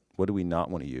content? What do we not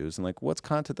want to use? And like, what's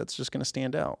content that's just going to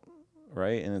stand out,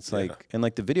 right? And it's like, and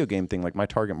like the video game thing, like my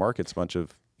target market's a bunch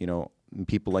of,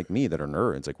 people like me that are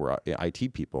nerds. Like we're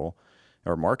IT people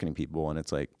or marketing people. And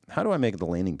it's like, how do I make the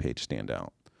landing page stand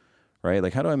out? Right?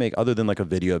 Like, how do I make, other than like a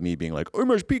video of me being like,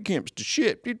 MSP camps to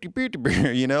shit,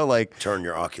 like. Turn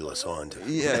your Oculus on.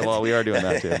 Yeah, well, we are doing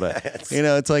that too. But,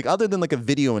 it's like, other than like a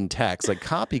video and text, like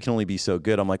copy can only be so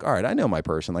good. I'm like, all right, I know my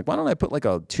person. Like, why don't I put like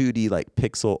a 2D, like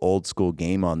pixel old school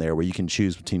game on there where you can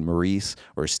choose between Maurice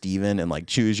or Steven and like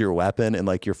choose your weapon and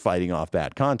like you're fighting off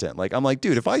bad content. Like, I'm like,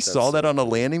 dude, if I saw that on a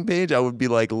landing page, I would be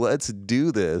like, let's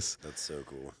do this. That's so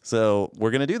cool. So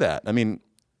we're going to do that. I mean,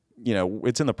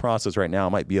 it's in the process right now.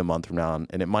 It might be a month from now,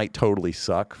 and it might totally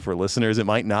suck for listeners. It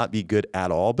might not be good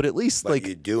at all, but at least like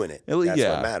you're doing it. That's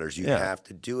what matters. You have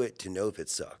to do it to know if it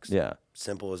sucks. Yeah,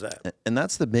 simple as that. And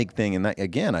that's the big thing. And that,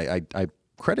 again, I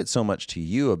credit so much to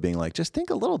you of being like, just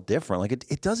think a little different. Like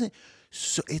it doesn't.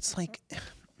 So it's like,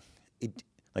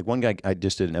 like one guy, I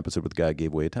just did an episode with a guy who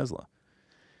gave away a Tesla.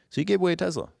 So he gave away a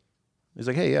Tesla. He's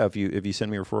like, hey, yeah, if you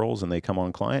send me referrals and they come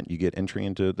on client, you get entry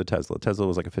into the Tesla. Tesla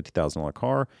was like a $50,000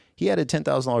 car. He added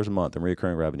 $10,000 a month in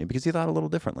recurring revenue because he thought a little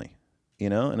differently,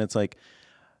 And it's like,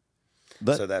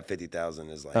 so that 50,000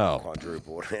 is like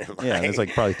quadrupled. Yeah, and it's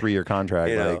like probably 3-year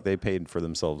contract. Like they paid for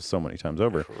themselves so many times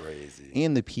over. Crazy.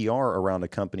 And the PR around a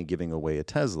company giving away a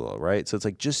Tesla, right? So it's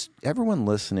like, just everyone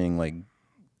listening, like,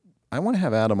 I want to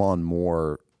have Adam on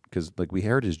more, because like we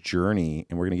heard his journey,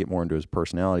 and we're gonna get more into his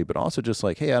personality, but also just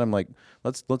like, hey, Adam, like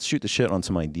let's shoot the shit on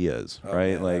some ideas,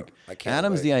 right? Man, like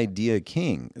Adam's the idea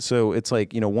king. So it's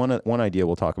like, one idea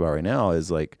we'll talk about right now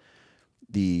is like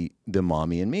the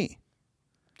mommy and me.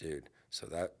 Dude, so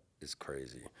that is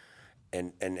crazy.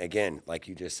 And again, like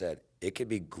you just said, it could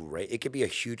be great. It could be a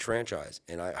huge franchise,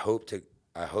 and I hope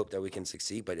that we can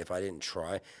succeed. But if I didn't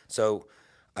try, so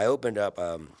I opened up.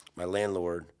 My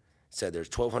landlord said there's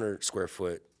 1,200 square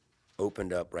foot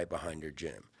opened up right behind your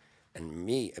gym, and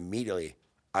me immediately,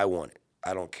 I want it.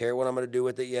 I don't care what I'm going to do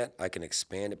with it yet. I can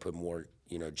expand it, put more,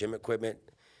 gym equipment.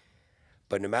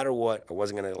 But no matter what, I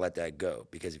wasn't going to let that go,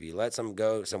 because if you let something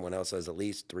go, someone else has at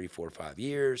least 3, 4, 5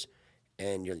 years,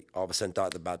 and you all of a sudden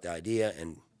thought about the idea,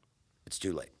 and it's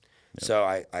too late. Yep. So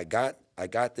I got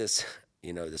this,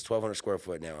 this 1,200 square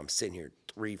foot now. I'm sitting here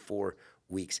 3, 4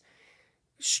 weeks,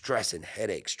 stressing,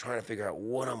 headaches, trying to figure out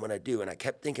what I'm going to do. And I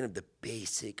kept thinking of the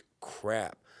basic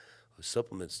crap. a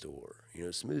supplement store, you know,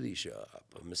 smoothie shop,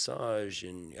 a massage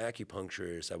and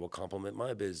acupuncturist that will complement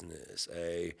my business.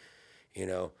 You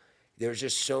know, there's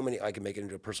just so many. I can make it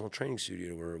into a personal training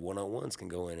studio where one-on-ones can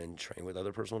go in and train with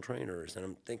other personal trainers.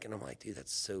 And I'm like, dude,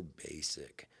 that's so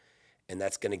basic. And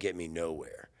that's going to get me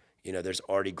nowhere. You know, there's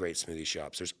already great smoothie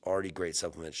shops. There's already great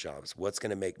supplement shops. What's going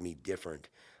to make me different?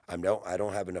 I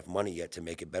don't have enough money yet to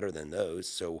make it better than those.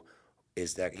 So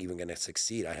is that even going to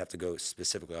succeed? I have to go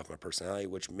specifically off my personality,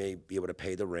 which may be able to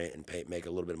pay the rent and make a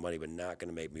little bit of money, but not going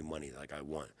to make me money like I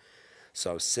want.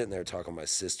 So I was sitting there talking to my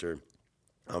sister.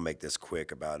 I'll make this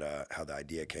quick about how the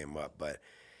idea came up, but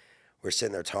we're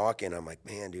sitting there talking. I'm like,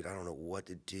 man, dude, I don't know what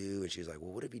to do. And she's like,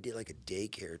 well, what if you did like a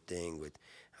daycare thing with,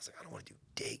 I was like, I don't want to do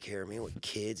daycare, man, with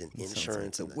kids and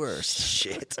insurance and the worst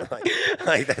shit.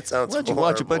 like that sounds horrible. Why don't you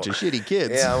watch a bunch of shitty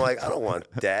kids? Yeah, I'm like, I don't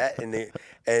want that.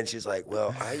 And she's like,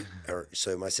 well,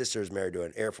 so my sister's married to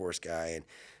an Air Force guy, and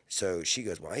so she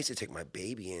goes, well, I used to take my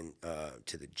baby in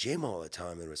to the gym all the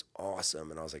time, and it was awesome.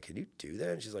 And I was like, can you do that?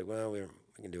 And she's like, well, we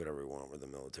can do whatever we want with the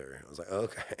military. I was like,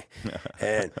 okay.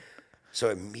 And so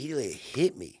immediately it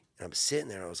hit me. And I'm sitting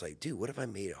there and I was like, dude, what if I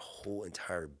made a whole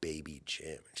entire baby gym?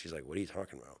 And she's like, what are you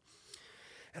talking about?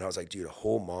 And I was like, dude, a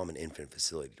whole mom and infant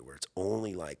facility where it's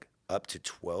only like up to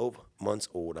 12 months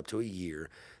old, up to a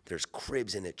year. There's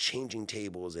cribs in it, changing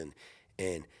tables, and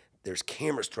there's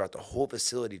cameras throughout the whole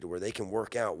facility to where they can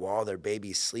work out while their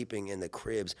baby's sleeping in the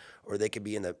cribs, or they could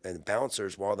be in the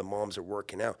bouncers while the moms are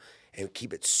working out, and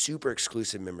keep it super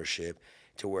exclusive membership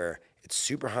to where it's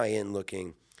super high-end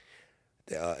looking.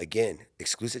 Again,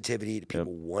 exclusivity.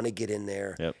 People want to get in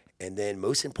there. Yep. And then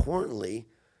most importantly,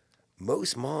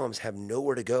 most moms have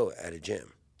nowhere to go at a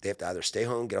gym. They have to either stay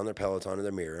home, get on their Peloton or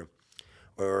their Mirror,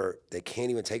 or they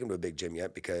can't even take them to a big gym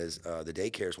yet because the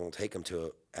daycares won't take them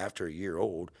to after a year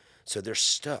old. So they're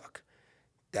stuck.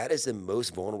 That is the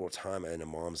most vulnerable time in a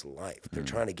mom's life. They're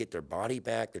trying to get their body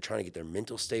back. They're trying to get their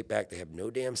mental state back. They have no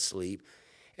damn sleep.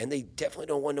 And they definitely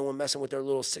don't want no one messing with their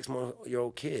little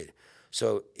 6-month-old kid.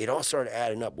 So it all started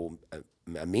adding up. Well,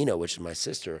 Amina, which is my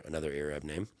sister, another Arab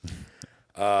name.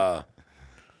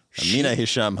 Amina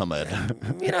Hisham Hamid.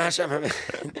 Amina Hisham Hamid.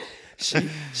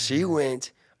 She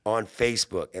went on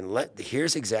Facebook. And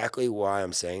here's exactly why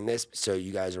I'm saying this, so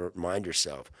you guys remind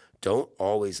yourself. Don't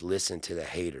always listen to the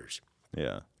haters.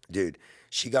 Yeah. Dude,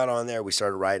 she got on there. We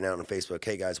started writing out on Facebook,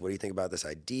 hey, guys, what do you think about this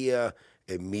idea?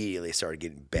 Immediately started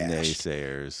getting bashed.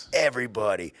 Naysayers.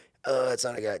 Everybody. It's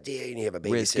not a good idea. You need to have a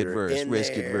babysitter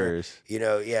risk adverse. You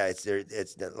know, yeah, it's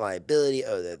the liability.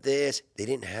 This. They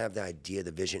didn't have the idea,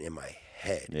 the vision in my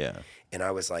head. Yeah. And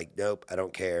I was like, nope, I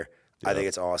don't care. I think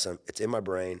it's awesome. It's in my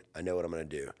brain. I know what I'm going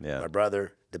to do. Yeah. My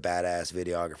brother, the badass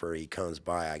videographer, he comes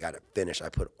by. I got it finished. I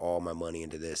put all my money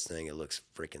into this thing. It looks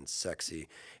freaking sexy.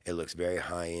 It looks very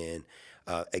high end.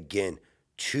 Again,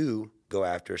 to go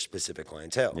after a specific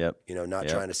clientele. Yep. You know, not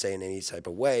trying to say in any type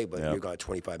of way, but you've got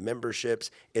 25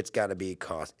 memberships. It's got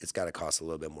to cost a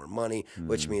little bit more money,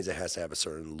 which means it has to have a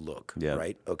certain look,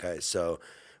 right? Okay, so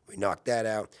we knocked that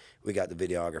out. We got the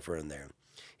videographer in there.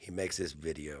 He makes this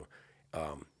video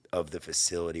of the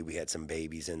facility. We had some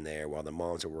babies in there while the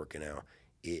moms are working out.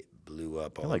 It blew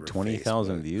up all over like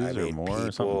 20,000 views or more,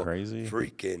 or something crazy.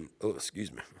 Freaking,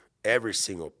 excuse me. Every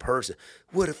single person,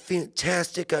 what a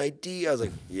fantastic idea. I was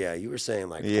like, yeah, you were saying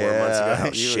like 4 months ago how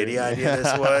shitty idea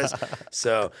this was.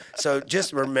 So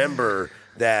just remember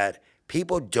that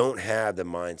people don't have the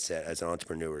mindset as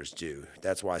entrepreneurs do.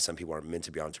 That's why some people aren't meant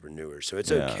to be entrepreneurs. So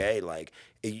it's okay. Like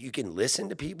you can listen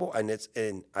to people, and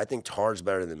I think Tar's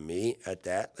better than me at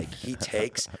that. Like he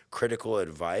takes critical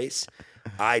advice.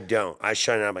 I don't. I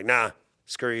shut it out. I'm like, nah.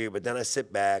 Screw you. But then I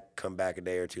sit back, come back a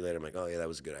day or two later. I'm like, oh, yeah, that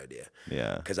was a good idea.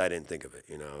 Yeah. Because I didn't think of it.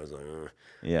 You know, I was like,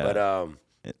 yeah.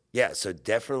 But, so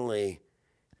definitely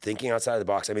thinking outside of the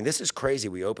box. I mean, this is crazy.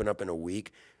 We open up in a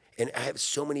week, and I have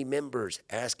so many members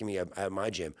asking me at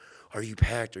my gym, are you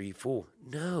packed? Are you full?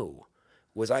 No.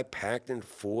 Was I packed and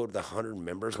full of the 100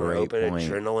 members when I opened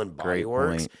Adrenaline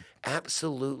Bodyworks?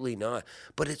 Absolutely not.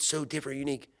 But it's so different,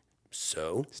 unique.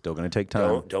 So still going to take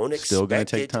time. Don't expect still going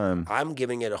to take time. I'm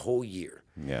giving it a whole year.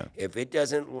 Yeah. If it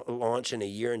doesn't launch in a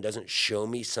year and doesn't show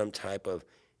me some type of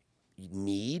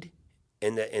need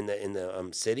in the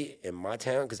city in my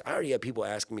town, because I already had people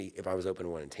asking me if I was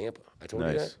opening one in Tampa. I told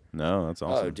you that. No, that's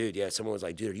awesome. Oh, dude, yeah. Someone was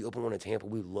like, "Dude, are you open one in Tampa?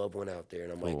 We love one out there."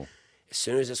 And I'm like, as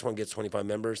soon as this one gets 25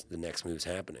 members, the next move's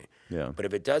happening. Yeah. But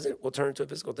if it doesn't, we'll turn it to a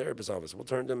physical therapist office. We'll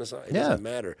turn it to a massage. It doesn't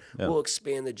matter. Yeah. We'll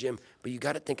expand the gym. But you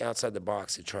got to think outside the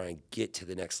box to try and get to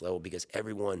the next level, because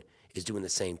everyone is doing the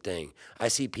same thing. I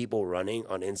see people running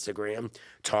on Instagram,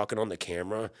 talking on the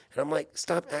camera, and I'm like,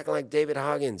 stop acting like David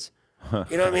Hoggins.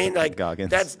 You know what I mean? Like Goggins.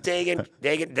 that's Dagan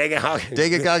Hoggins.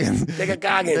 Dagan Goggins. Dagan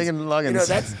Goggins. Dagan Loggins. You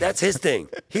know, that's his thing.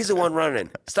 He's the one running.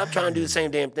 Stop trying to do the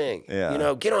same damn thing. Yeah. You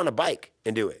know, get on a bike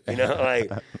and do it. You know,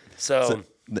 like so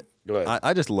go ahead.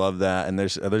 I just love that, and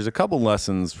there's a couple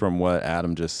lessons from what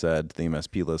Adam just said to the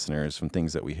MSP listeners, from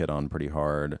things that we hit on pretty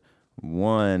hard.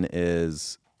 One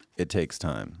is it takes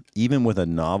time, even with a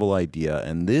novel idea,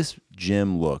 and this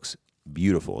gym looks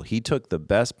beautiful. He took the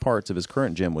best parts of his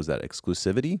current gym, was that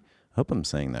exclusivity. I hope I'm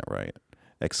saying that right.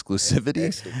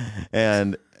 Exclusivity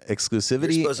and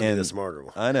exclusivity. You're supposed to be and the smarter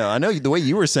one. I know the way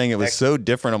you were saying it was so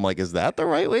different. I'm like, is that the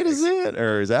right way to say it,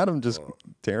 or is Adam just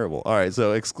terrible? All right,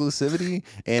 so exclusivity,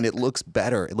 and it looks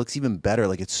better. It looks even better.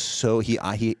 Like it's so he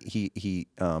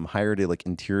hired a like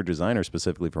interior designer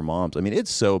specifically for moms. I mean,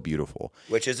 it's so beautiful.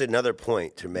 Which is another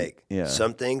point to make. Yeah.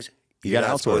 Some things You you're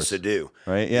gotta not outsource. supposed to do,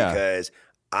 Right? Yeah. Because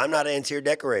I'm not an interior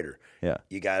decorator. Yeah.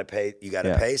 You gotta pay. You gotta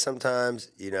Yeah. pay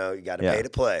sometimes. You know, you gotta pay to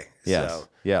play. Yes. So.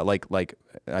 Yeah. Like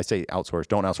I say, outsource.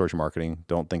 Don't outsource your marketing.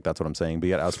 Don't think that's what I'm saying. But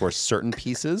you got to outsource certain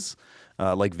pieces,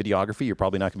 like videography. You're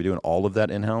probably not going to be doing all of that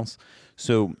in house.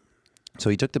 So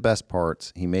he took the best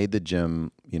parts. He made the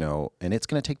gym. You know, and it's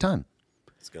going to take time.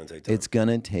 It's going to take time. It's going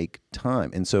to take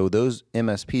time. And so those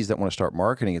MSPs that want to start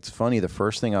marketing, it's funny. The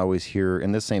first thing I always hear,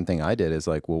 and the same thing I did, is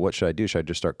like, well, what should I do? Should I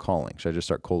just start calling? Should I just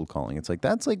start cold calling? It's like,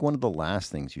 that's like one of the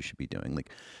last things you should be doing.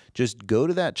 Like, just go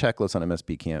to that checklist on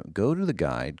MSP Camp, go to the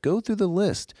guide, go through the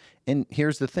list. And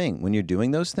here's the thing. When you're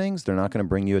doing those things, they're not going to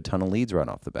bring you a ton of leads right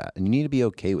off the bat. And you need to be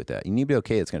okay with that. You need to be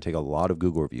okay. It's going to take a lot of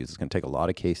Google reviews. It's going to take a lot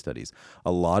of case studies,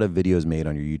 a lot of videos made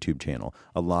on your YouTube channel,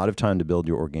 a lot of time to build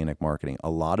your organic marketing, a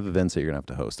lot of events that you're going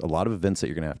to have to host, a lot of events that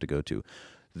you're going to have to go to.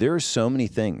 There are so many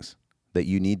things that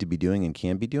you need to be doing and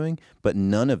can be doing, but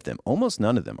almost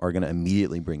none of them are going to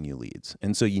immediately bring you leads.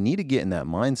 And so you need to get in that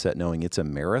mindset knowing it's a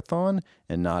marathon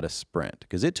and not a sprint.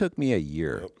 Because it took me a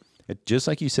year. Just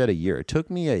like you said, a year. It took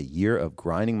me a year of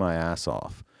grinding my ass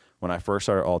off when I first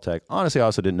started Alltech. Honestly, I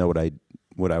also didn't know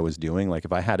what I was doing. Like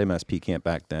if I had MSP Camp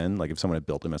back then, like if someone had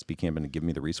built MSP Camp and given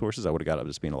me the resources, I would have got up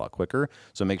to speed a lot quicker.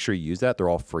 So make sure you use that. They're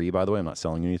all free, by the way. I'm not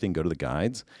selling you anything. Go to the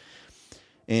guides.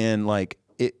 And like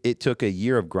it took a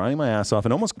year of grinding my ass off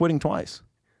and almost quitting twice.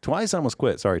 Twice I almost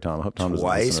quit. Sorry, Tom. I hope Tom doesn't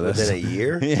listen to this. Within a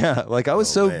year? Yeah. Like I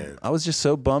was I was just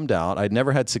so bummed out. I'd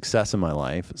never had success in my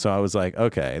life. So I was like,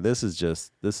 okay, this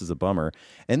is a bummer.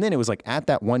 And then it was like at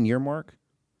that 1 year mark,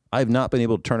 I've not been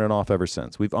able to turn it off ever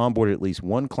since. We've onboarded at least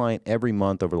one client every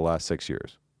month over the last 6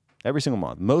 years. Every single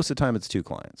month. Most of the time it's 2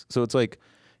 clients. So it's like,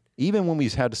 even when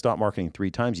we've had to stop marketing 3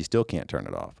 times, you still can't turn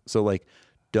it off. So like,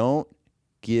 don't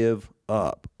give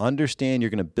up. Understand you're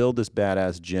going to build this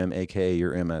badass gym, aka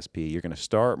your MSP. You're going to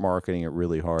start marketing it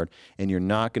really hard, and you're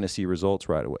not going to see results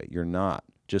right away. You're not.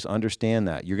 Just understand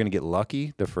that you're going to get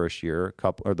lucky the first year,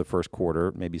 the first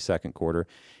quarter, maybe second quarter,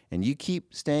 and you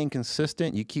keep staying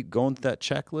consistent. You keep going through that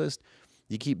checklist.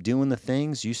 You keep doing the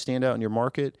things. You stand out in your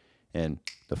market, and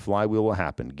the flywheel will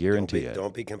happen. Guarantee it.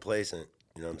 Don't be complacent.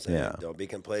 You know what I'm saying? Yeah. Don't be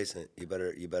complacent. You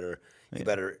better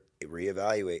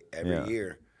reevaluate every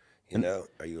year. You know,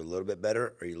 are you a little bit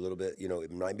better? Are you a little bit? You know,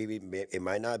 it might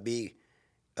not be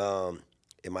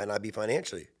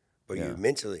financially, but you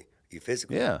mentally, you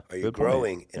physically. Yeah, Are you good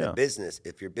growing point. in a business?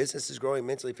 If your business is growing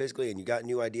mentally, physically, and you got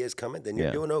new ideas coming, then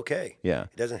you're doing okay. Yeah.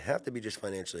 It doesn't have to be just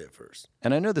financially at first.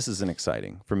 And I know this isn't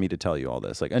exciting for me to tell you all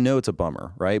this. Like, I know it's a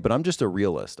bummer, right? But I'm just a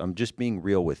realist. I'm just being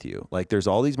real with you. Like, there's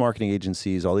all these marketing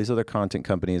agencies, all these other content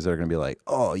companies that are going to be like,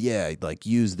 oh, yeah, like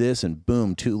use this and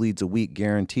boom, 2 leads a week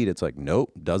guaranteed. It's like,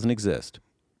 nope, doesn't exist.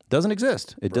 Doesn't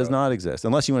exist. It does not exist.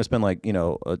 Unless you want to spend like, you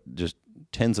know, just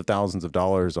tens of thousands of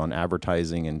dollars on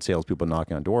advertising and salespeople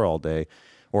knocking on door all day,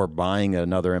 or buying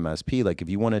another MSP. Like if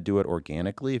you want to do it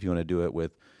organically, if you want to do it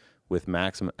with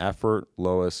maximum effort,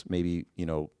 lowest maybe, you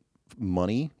know,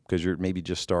 money, because you're maybe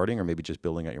just starting or maybe just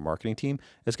building out your marketing team,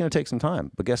 it's going to take some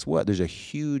time. But guess what? There's a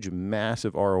huge,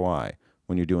 massive ROI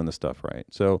when you're doing this stuff right.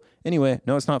 So anyway,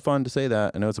 no, it's not fun to say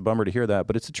that. I know it's a bummer to hear that,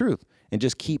 but it's the truth. And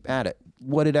just keep at it.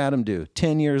 What did Adam do?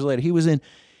 10 years later,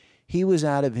 he was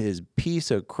out of his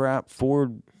piece of crap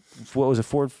Ford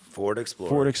Explorer. Ford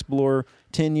Explorer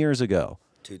 10 years ago.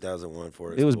 2001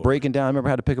 Ford Explorer. It was breaking down. I remember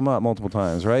I had to pick him up multiple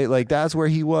times, right? Like, that's where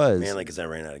he was. Mainly because I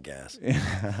ran out of gas.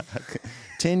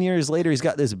 10 years later, he's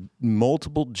got this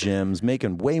multiple gyms,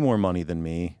 making way more money than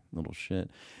me. Little shit.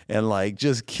 And, like,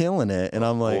 just killing it. And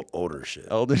I'm like... Older shit.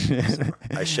 So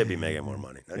I should be making more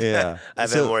money. Yeah.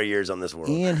 I've had more years on this world.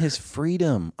 And his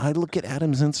freedom. I look at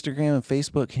Adam's Instagram and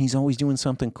Facebook, and he's always doing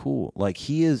something cool. Like,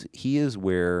 he is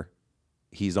where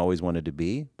he's always wanted to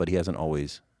be, but he hasn't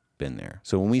always been there.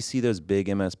 So when we see those big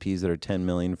MSPs that are 10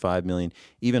 million, 5 million,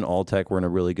 even Alltech, we're in a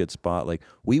really good spot. Like,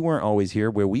 we weren't always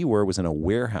here. Where we were was in a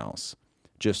warehouse.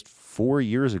 Just 4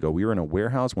 years ago, we were in a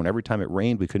warehouse when every time it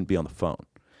rained, we couldn't be on the phone.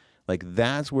 Like,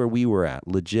 that's where we were at,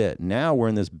 legit. Now we're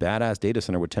in this badass data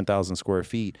center with 10,000 square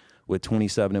feet with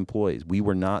 27 employees. We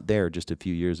were not there just a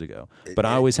few years ago. But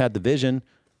I always had the vision.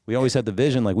 We always had the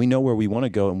vision. Like, we know where we want to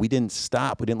go, and we didn't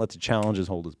stop. We didn't let the challenges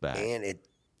hold us back. And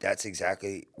that's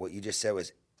exactly what you just said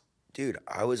was, dude,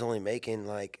 I was only making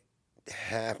like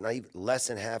half, not even less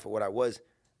than half of what I was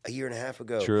a year and a half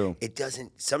ago. True. It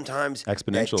doesn't, sometimes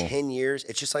exponential. At 10 years,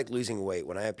 it's just like losing weight.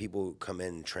 When I have people who come in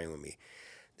and train with me,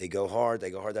 they go hard.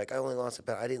 Like, I only lost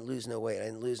about, I didn't lose no weight.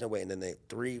 And then they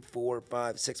 3, 4,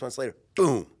 5, 6 months later,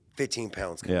 boom, 15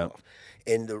 pounds come off.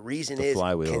 And the reason is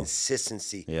flywheel.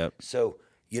 Consistency. Yep. So,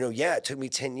 it took me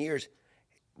 10 years,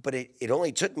 but it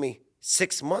only took me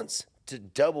 6 months to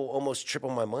double, almost triple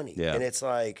my money. Yeah. And it's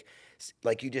like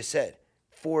you just said,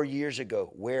 4 years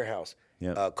ago, warehouse,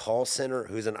 call center,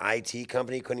 who's an IT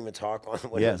company, couldn't even talk on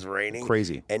when it was raining.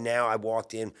 Crazy. And now I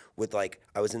walked in with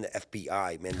I was in the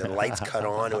FBI, man, the lights cut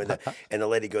on and the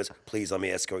lady goes, please let me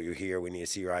escort you here. We need to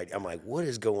see your ID. I'm like, what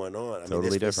is going on? I mean,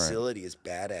 this facility is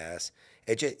badass.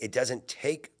 It doesn't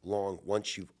take long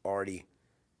once you've already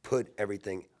put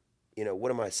everything,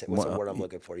 what am I saying? What's the word I'm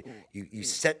looking for? You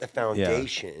set the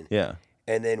foundation. Yeah.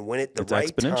 And then when it's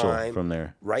right time, from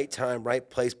there. Right time, right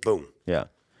place, boom. Yeah.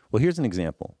 Well, here's an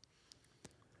example.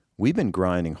 We've been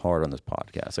grinding hard on this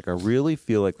podcast. Like, I really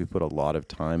feel like we put a lot of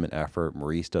time and effort.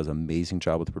 Maurice does an amazing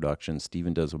job with production.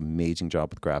 Steven does an amazing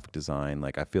job with graphic design.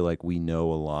 Like, I feel like we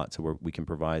know a lot, so we can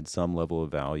provide some level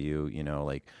of value,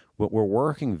 but we're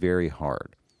working very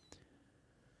hard.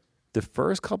 The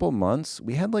first couple of months,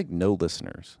 we had no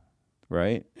listeners,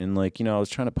 right? And I was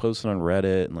trying to post it on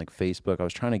Reddit and Facebook. I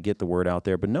was trying to get the word out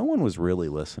there, but no one was really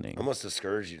listening. Almost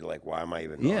discouraged you to why am I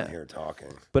even on here talking?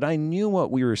 But I knew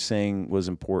what we were saying was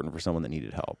important for someone that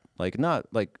needed help.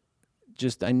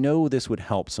 I know this would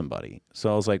help somebody.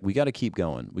 So I was like, we got to keep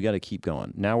going. We got to keep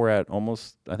going. Now we're at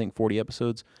almost, I think, 40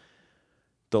 episodes.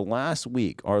 The last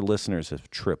week, our listeners have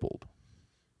tripled.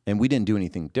 And we didn't do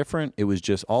anything different. It was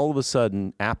just all of a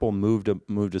sudden, Apple moved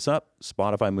us up.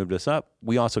 Spotify moved us up.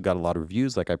 We also got a lot of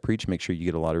reviews. Like I preach, make sure you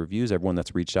get a lot of reviews. Everyone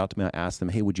that's reached out to me, I asked them,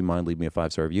 hey, would you mind leaving me a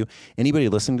 5-star review? Anybody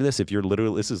listening to this, if you're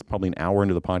this is probably an hour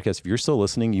into the podcast. If you're still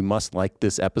listening, you must like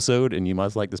this episode and you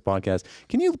must like this podcast.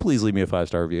 Can you please leave me a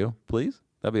 5-star review, please?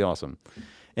 That'd be awesome.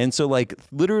 And so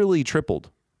literally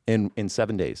tripled in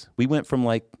 7 days. We went from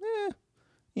a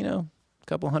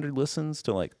couple hundred listens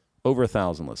to over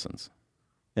 1,000 listens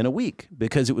in a week,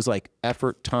 because it was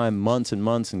effort, time, months and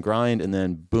months and grind, and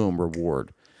then boom,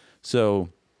 reward. So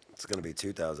it's going to be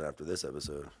 2,000 after this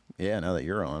episode. Yeah, now that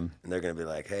you're on. And they're going to be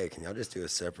like, hey, can y'all just do a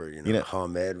separate, Hamid,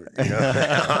 Hamid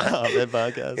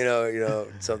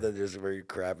podcast? Something just where you're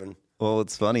crapping. Well,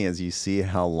 what's funny is you see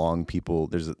how long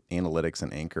there's analytics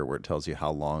and Anchor where it tells you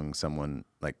how long someone,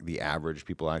 the average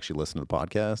people actually listen to the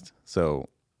podcast. So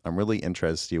I'm really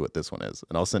interested to see what this one is,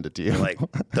 and I'll send it to you.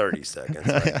 30 seconds.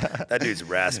 That dude's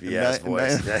raspy ass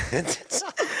voice.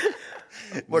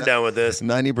 We're done with this.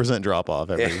 90% drop off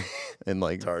in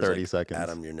 30 seconds.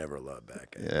 Adam, you're never allowed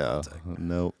back. Yeah,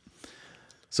 nope.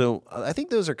 So I think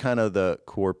those are kind of the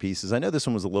core pieces. I know this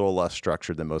one was a little less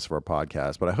structured than most of our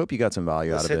podcasts, but I hope you got some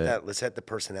value out of it. Let's hit the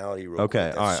personality real quick.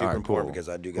 Okay, That's super important cool. because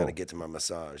I do got to get to my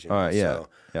massage. All right,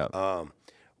 yeah.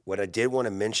 What I did want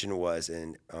to mention was,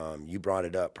 and you brought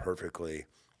it up perfectly,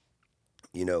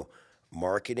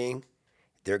 marketing,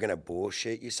 they're going to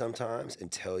bullshit you sometimes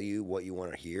and tell you what you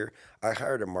want to hear. I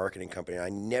hired a marketing company. I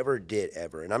never did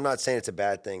ever. And I'm not saying it's a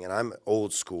bad thing, and I'm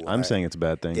old school. I'm saying it's a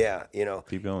bad thing. Yeah,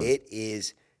 Keep going.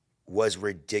 It was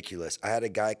ridiculous. I had a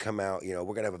guy come out, we're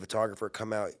going to have a photographer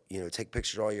come out, take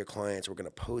pictures of all your clients. We're going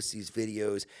to post these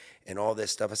videos and all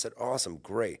this stuff. I said, awesome,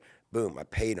 great. Boom, I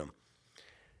paid him.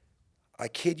 I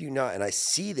kid you not, and I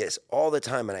see this all the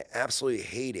time, and I absolutely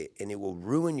hate it, and it will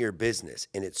ruin your business,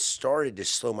 and it started to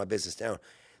slow my business down.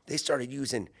 They started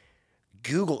using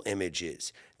Google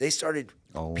images. They started,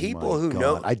 people who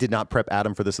know. I did not prep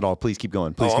Adam for this at all. Please keep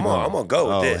going. Please keep going. I'm going to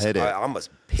go with this. Hit it. I was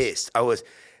pissed.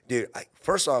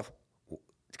 First off,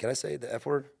 can I say the F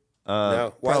word?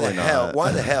 No. Why probably the hell? not.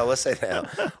 Why the hell? Let's say the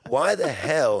hell. Why the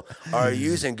hell are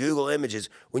you using Google Images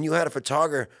when you had a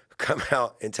photographer come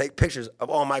out and take pictures of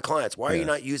all my clients? Why are you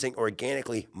not using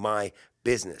organically my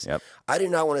business? Yep. I do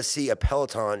not want to see a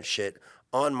Peloton shit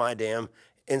on my damn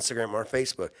Instagram or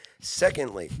Facebook.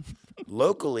 Secondly,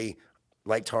 locally,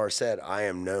 like Tar said, I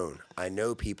am known. I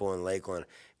know people in Lakeland.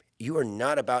 You are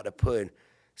not about to put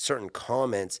certain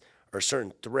comments or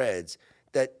certain threads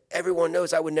that everyone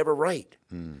knows I would never write.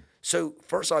 So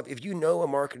first off, if you know a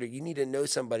marketer, you need to know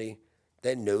somebody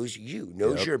that knows you,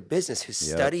 knows your business, has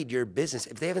studied your business.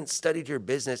 If they haven't studied your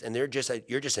business and you're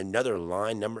just another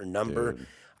line number,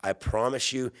 I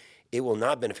promise you, it will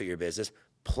not benefit your business.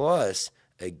 Plus,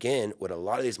 again, what a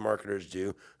lot of these marketers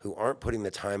do who aren't putting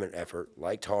the time and effort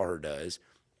like Taher does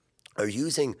are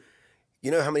using,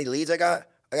 you know how many leads I got?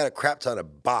 I got a crap ton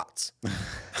of bots.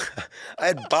 I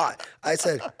had bot. I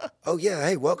said, oh yeah,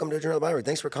 hey, welcome to Journal of Byron.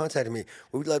 Thanks for contacting me.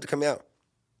 We would love to come out.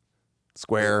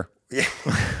 Square. Yeah.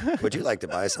 Would you like to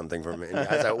buy something from me? And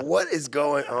I was like, what is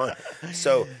going on?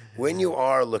 So when you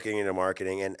are looking into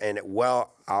marketing, and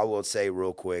well, I will say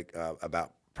real quick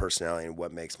about personality and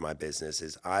what makes my business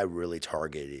is I really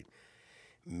targeted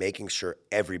making sure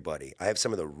everybody, I have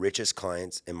some of the richest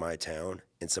clients in my town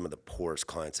and some of the poorest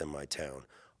clients in my town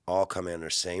all come under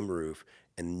the same roof,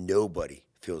 and nobody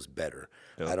feels better.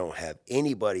 Yep. I don't have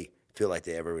anybody feel like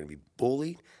they're ever going to be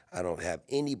bullied. I don't have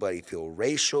anybody feel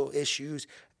racial issues,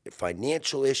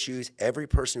 financial issues. Every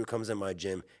person who comes in my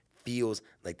gym feels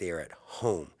like they are at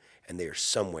home and they are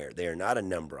somewhere. They are not a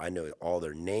number. I know all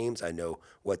their names. I know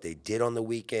what they did on the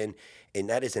weekend. And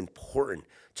that is important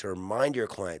to remind your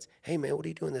clients, hey, man, what are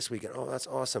you doing this weekend? Oh, that's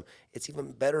awesome. It's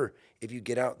even better if you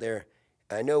get out there.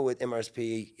 I know with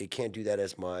MRSP, it can't do that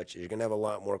as much. You're going to have a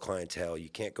lot more clientele. You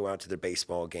can't go out to their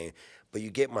baseball game. But you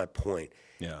get my point.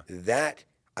 Yeah. That,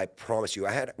 I promise you,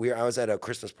 I was at a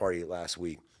Christmas party last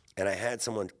week, and I had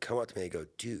someone come up to me and go,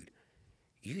 dude,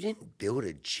 you didn't build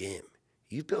a gym.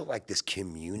 You built like this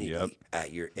community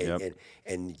at your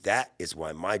and that is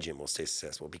why my gym will stay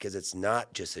successful, because it's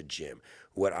not just a gym.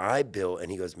 What I built,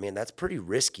 and he goes, man, that's pretty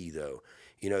risky though.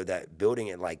 That building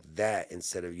it like that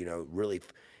instead of, really,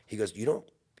 he goes, you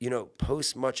don't,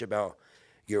 post much about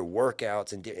your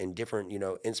workouts and different,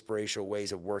 inspirational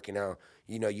ways of working out.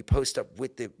 You post up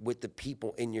with the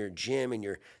people in your gym and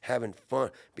you're having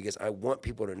fun, because I want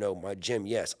people to know my gym,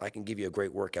 yes, I can give you a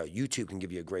great workout. YouTube can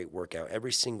give you a great workout.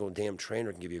 Every single damn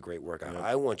trainer can give you a great workout. Yep.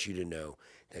 I want you to know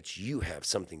that you have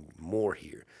something more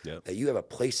here, that you have a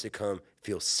place to come,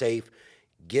 feel safe,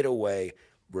 get away,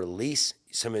 release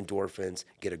some endorphins,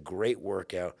 get a great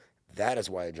workout. That is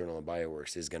why a Journal of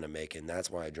Bioworks is going to make it, and that's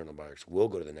why a Journal of Bioworks will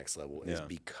go to the next level, is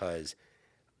because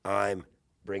I'm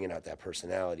bringing out that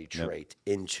personality trait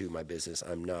into my business.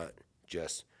 I'm not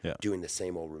just doing the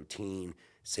same old routine,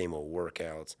 same old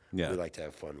workouts. We like to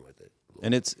have fun with it.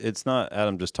 And it's not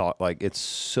Adam just talk, like, it's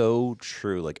so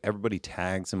true. Like, everybody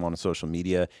tags him on social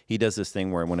media. He does this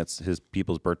thing where when it's his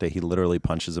people's birthday, he literally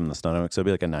punches him in the stomach. So it'll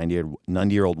be like a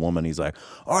 90-year-old woman. He's like,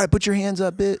 all right, put your hands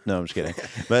up, bit. No, I'm just kidding.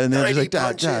 But and then just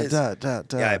like, da.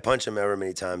 Yeah, I punch them however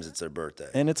many times it's their birthday.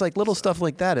 And it's like little stuff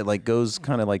like that. It like goes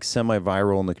kind of like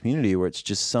semi-viral in the community, where it's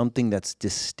just something that's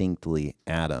distinctly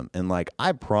Adam. And like,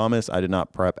 I promise I did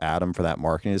not prep Adam for that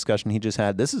marketing discussion he just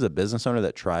had. This is a business owner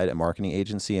that tried a marketing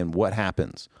agency, and what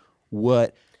happens?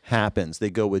 What happens? They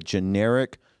go with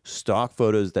generic stock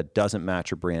photos that doesn't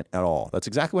match your brand at all. That's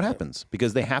exactly what happens,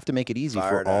 because they have to make it easy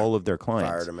for all of their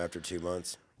clients. Fired them after 2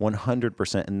 months.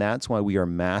 100%. And that's why we are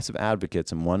massive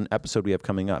advocates. And one episode we have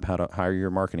coming up, how to hire your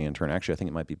marketing intern. Actually, I think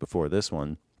it might be before this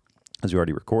one, as we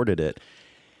already recorded it.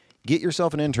 Get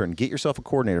yourself an intern. Get yourself a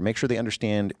coordinator. Make sure they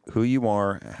understand who you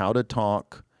are, how to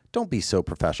talk. Don't be so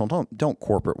professional. Don't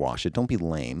corporate wash it. Don't be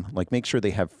lame. Like, make sure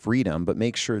they have freedom, but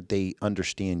make sure they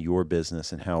understand your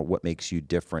business and what makes you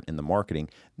different in the marketing.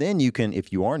 Then you can,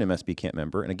 if you are an MSP Camp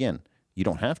member, and again, you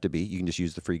don't have to be. You can just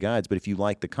use the free guides. But if you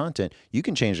like the content, you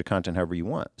can change the content however you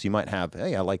want. So you might have,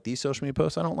 hey, I like these social media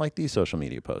posts. I don't like these social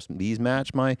media posts. These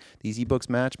ebooks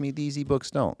match me. These ebooks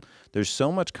don't. There's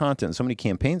so much content, so many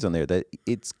campaigns on there that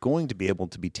it's going to be able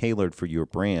to be tailored for your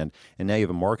brand. And now you have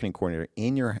a marketing coordinator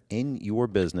in your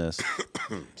business,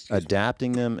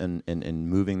 adapting them and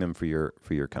moving them for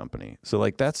your company. So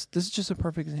like this is just a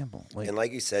perfect example. And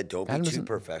like you said, don't be too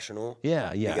professional.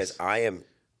 Yeah. Because I am,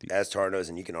 as Tar knows,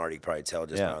 and you can already probably tell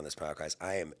just by on this podcast,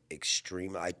 I am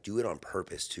I do it on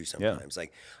purpose too sometimes.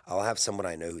 Like, I'll have someone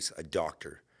I know who's a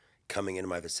doctor coming into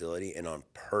my facility, and on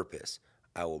purpose,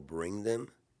 I will bring them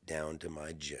down to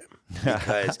my gym,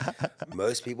 because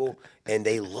most people, and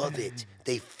they love it.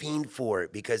 They fiend for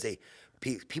it, because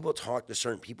people talk to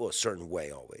certain people a certain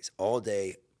way always, all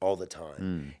day, all the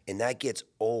time. And that gets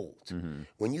old. Mm-hmm.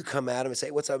 When you come at them and say,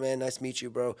 what's up, man? Nice to meet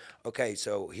you, bro. Okay,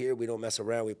 so here we don't mess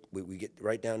around. We get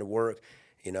right down to work.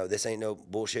 This ain't no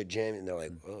bullshit gym. And they're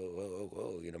like,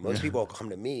 whoa. Most people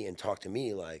come to me and talk to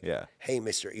me like, hey,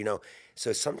 mister,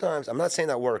 so sometimes, I'm not saying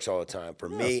that works all the time. For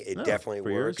me, it definitely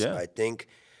works. I think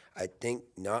I think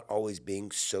not always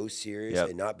being so serious Yep.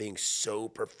 and not being so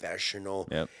professional,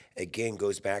 Yep. again,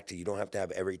 goes back to you don't have to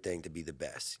have everything to be the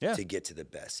best, Yeah. to get to the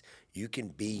best. You can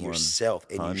be yourself,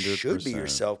 and you should be 100%.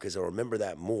 yourself because they'll remember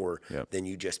that more Yep. than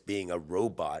you just being a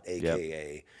robot,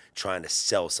 a.k.a. trying to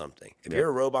sell something. If you're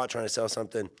a robot trying to sell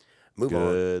something, move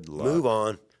Good on.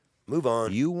 luck. Move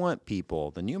on. You want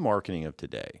people, the new marketing of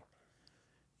today,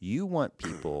 you want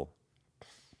people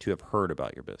to have heard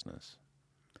about your business.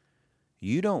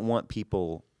 You don't want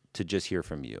people to just hear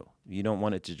from you. You don't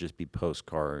want it to just be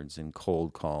postcards and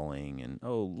cold calling and,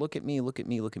 oh, look at me, look at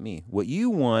me, look at me. What you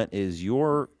want is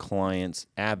your clients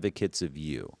advocates of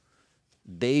you.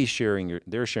 They're sharing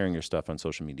your stuff on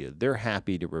social media. They're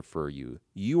happy to refer you.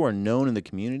 You are known in the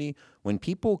community. When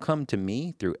people come to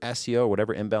me through SEO,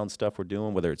 whatever inbound stuff we're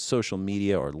doing, whether it's social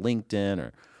media or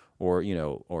LinkedIn or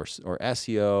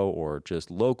SEO or just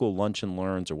local lunch and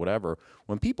learns or whatever,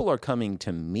 when people are coming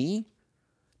to me,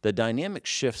 the dynamic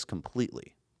shifts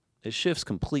completely. It shifts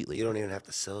completely. You don't even have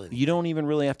to sell anything. You don't even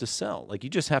really have to sell. Like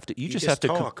you just have to. You just have to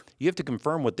talk. You have to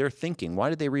confirm what they're thinking. Why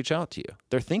did they reach out to you?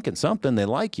 They're thinking something. They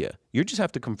like you. You just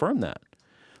have to confirm that.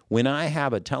 When I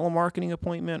have a telemarketing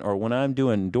appointment or when I'm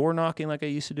doing door knocking, like I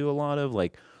used to do a lot of,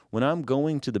 like when I'm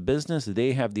going to the business,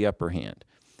 they have the upper hand.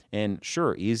 And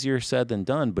sure, easier said than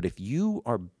done. But if you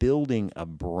are building a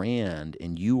brand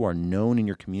and you are known in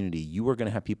your community, you are going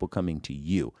to have people coming to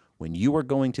you. When you are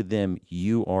going to them,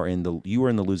 you are in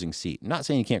the losing seat. I'm not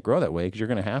saying you can't grow that way because you're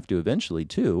going to have to eventually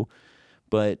too,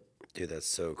 but dude, that's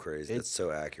so crazy. That's so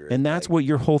accurate. and that's what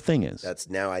your whole thing is. That's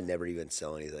now I never even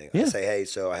sell anything. Yeah. I say, hey,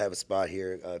 so I have a spot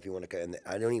here if you want to come. And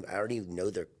I don't even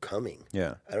know they're coming.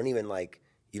 Yeah. I don't even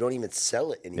you don't even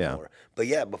sell it anymore. But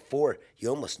yeah, before you're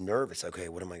almost nervous. Okay,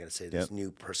 what am I going to say to this new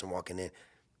person walking in?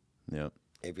 Yep.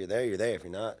 If you're there, you're there. If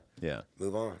you're not, Yeah.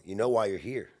 move on. You know why you're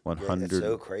here. 100. That's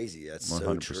so crazy. That's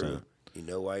 100%. so true. You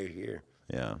know why you're here.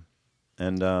 Yeah.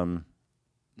 And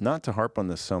not to harp on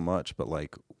this so much, but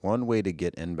like one way to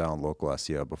get inbound local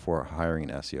SEO before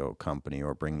hiring an SEO company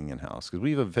or bringing in-house, because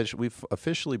we've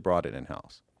officially brought it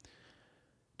in-house.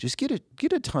 Just get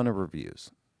a ton of reviews.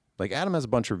 Like Adam has a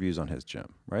bunch of reviews on his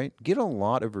gym, right? Get a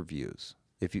lot of reviews.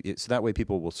 So that way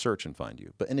people will search and find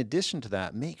you. But in addition to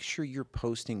that, make sure you're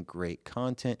posting great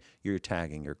content. You're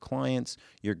tagging your clients.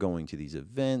 You're going to these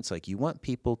events. Like you want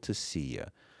people to see you.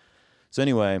 So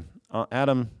anyway,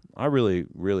 Adam, I really,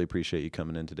 really appreciate you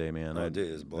coming in today, man. Oh, dude,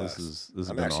 it's a blast. This has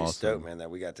I'm been actually awesome. stoked, man, that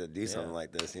we got to do something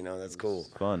like this. You know, that's cool.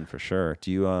 It's fun for sure.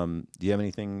 Do you have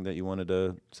anything that you wanted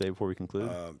to say before we conclude?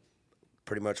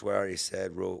 Pretty much what I already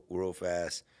said, real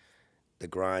fast. The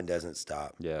grind doesn't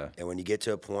stop. Yeah. And when you get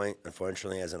to a point,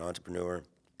 unfortunately, as an entrepreneur,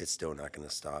 it's still not going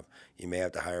to stop. You may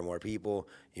have to hire more people.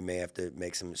 You may have to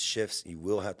make some shifts. You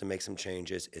will have to make some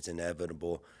changes. It's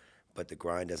inevitable. But the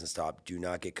grind doesn't stop. Do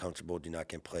not get comfortable. Do not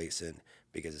get complacent,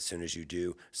 because as soon as you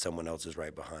do, someone else is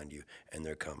right behind you, and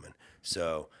they're coming.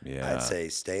 So I'd say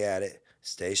stay at it.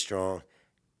 Stay strong.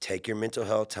 Take your mental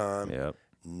health time. Yep.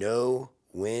 Know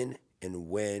when and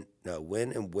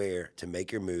where to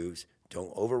make your moves.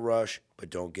 Don't overrush, but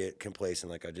don't get complacent,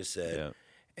 like I just said. Yep.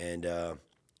 And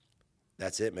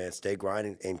that's it, man. Stay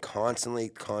grinding and constantly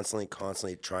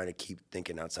trying to keep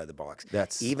thinking outside the box.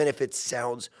 Even if it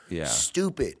sounds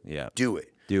stupid, do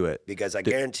it. Do it. Because I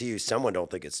guarantee you someone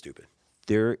don't think it's stupid.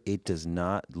 It does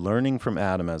not, learning from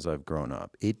Adam as I've grown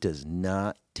up, it does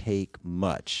not take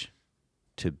much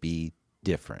to be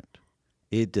different.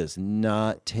 It does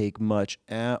not take much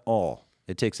at all.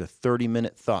 It takes a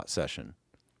 30-minute thought session.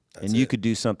 And you could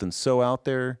do something so out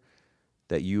there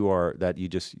that you're going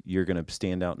to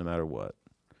stand out no matter what.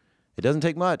 It doesn't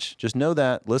take much. Just know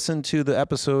that. Listen to the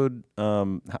episode,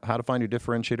 How to Find Your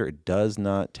Differentiator. It does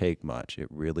not take much. It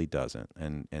really doesn't.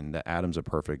 And Adam's a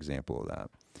perfect example of that.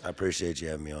 I appreciate you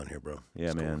having me on here, bro. Yeah,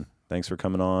 it's man. Cool. Thanks for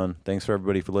coming on. Thanks for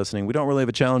everybody for listening. We don't really have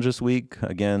a challenge this week.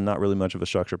 Again, not really much of a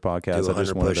structured podcast. Do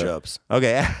 100 push-ups.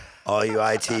 Okay. All you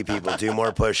IT people, do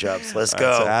more push-ups. Let's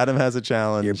go. So Adam has a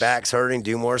challenge. Your back's hurting.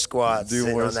 Do more squats.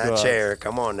 Sitting on that chair.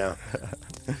 Come on now.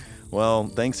 Well,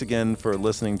 thanks again for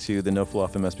listening to the No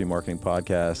Fluff MSP Marketing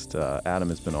Podcast. Adam,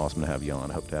 it's been awesome to have you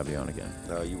on. I hope to have you on again.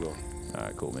 No, you will. All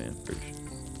right, cool, man. Appreciate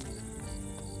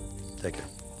it. Take care.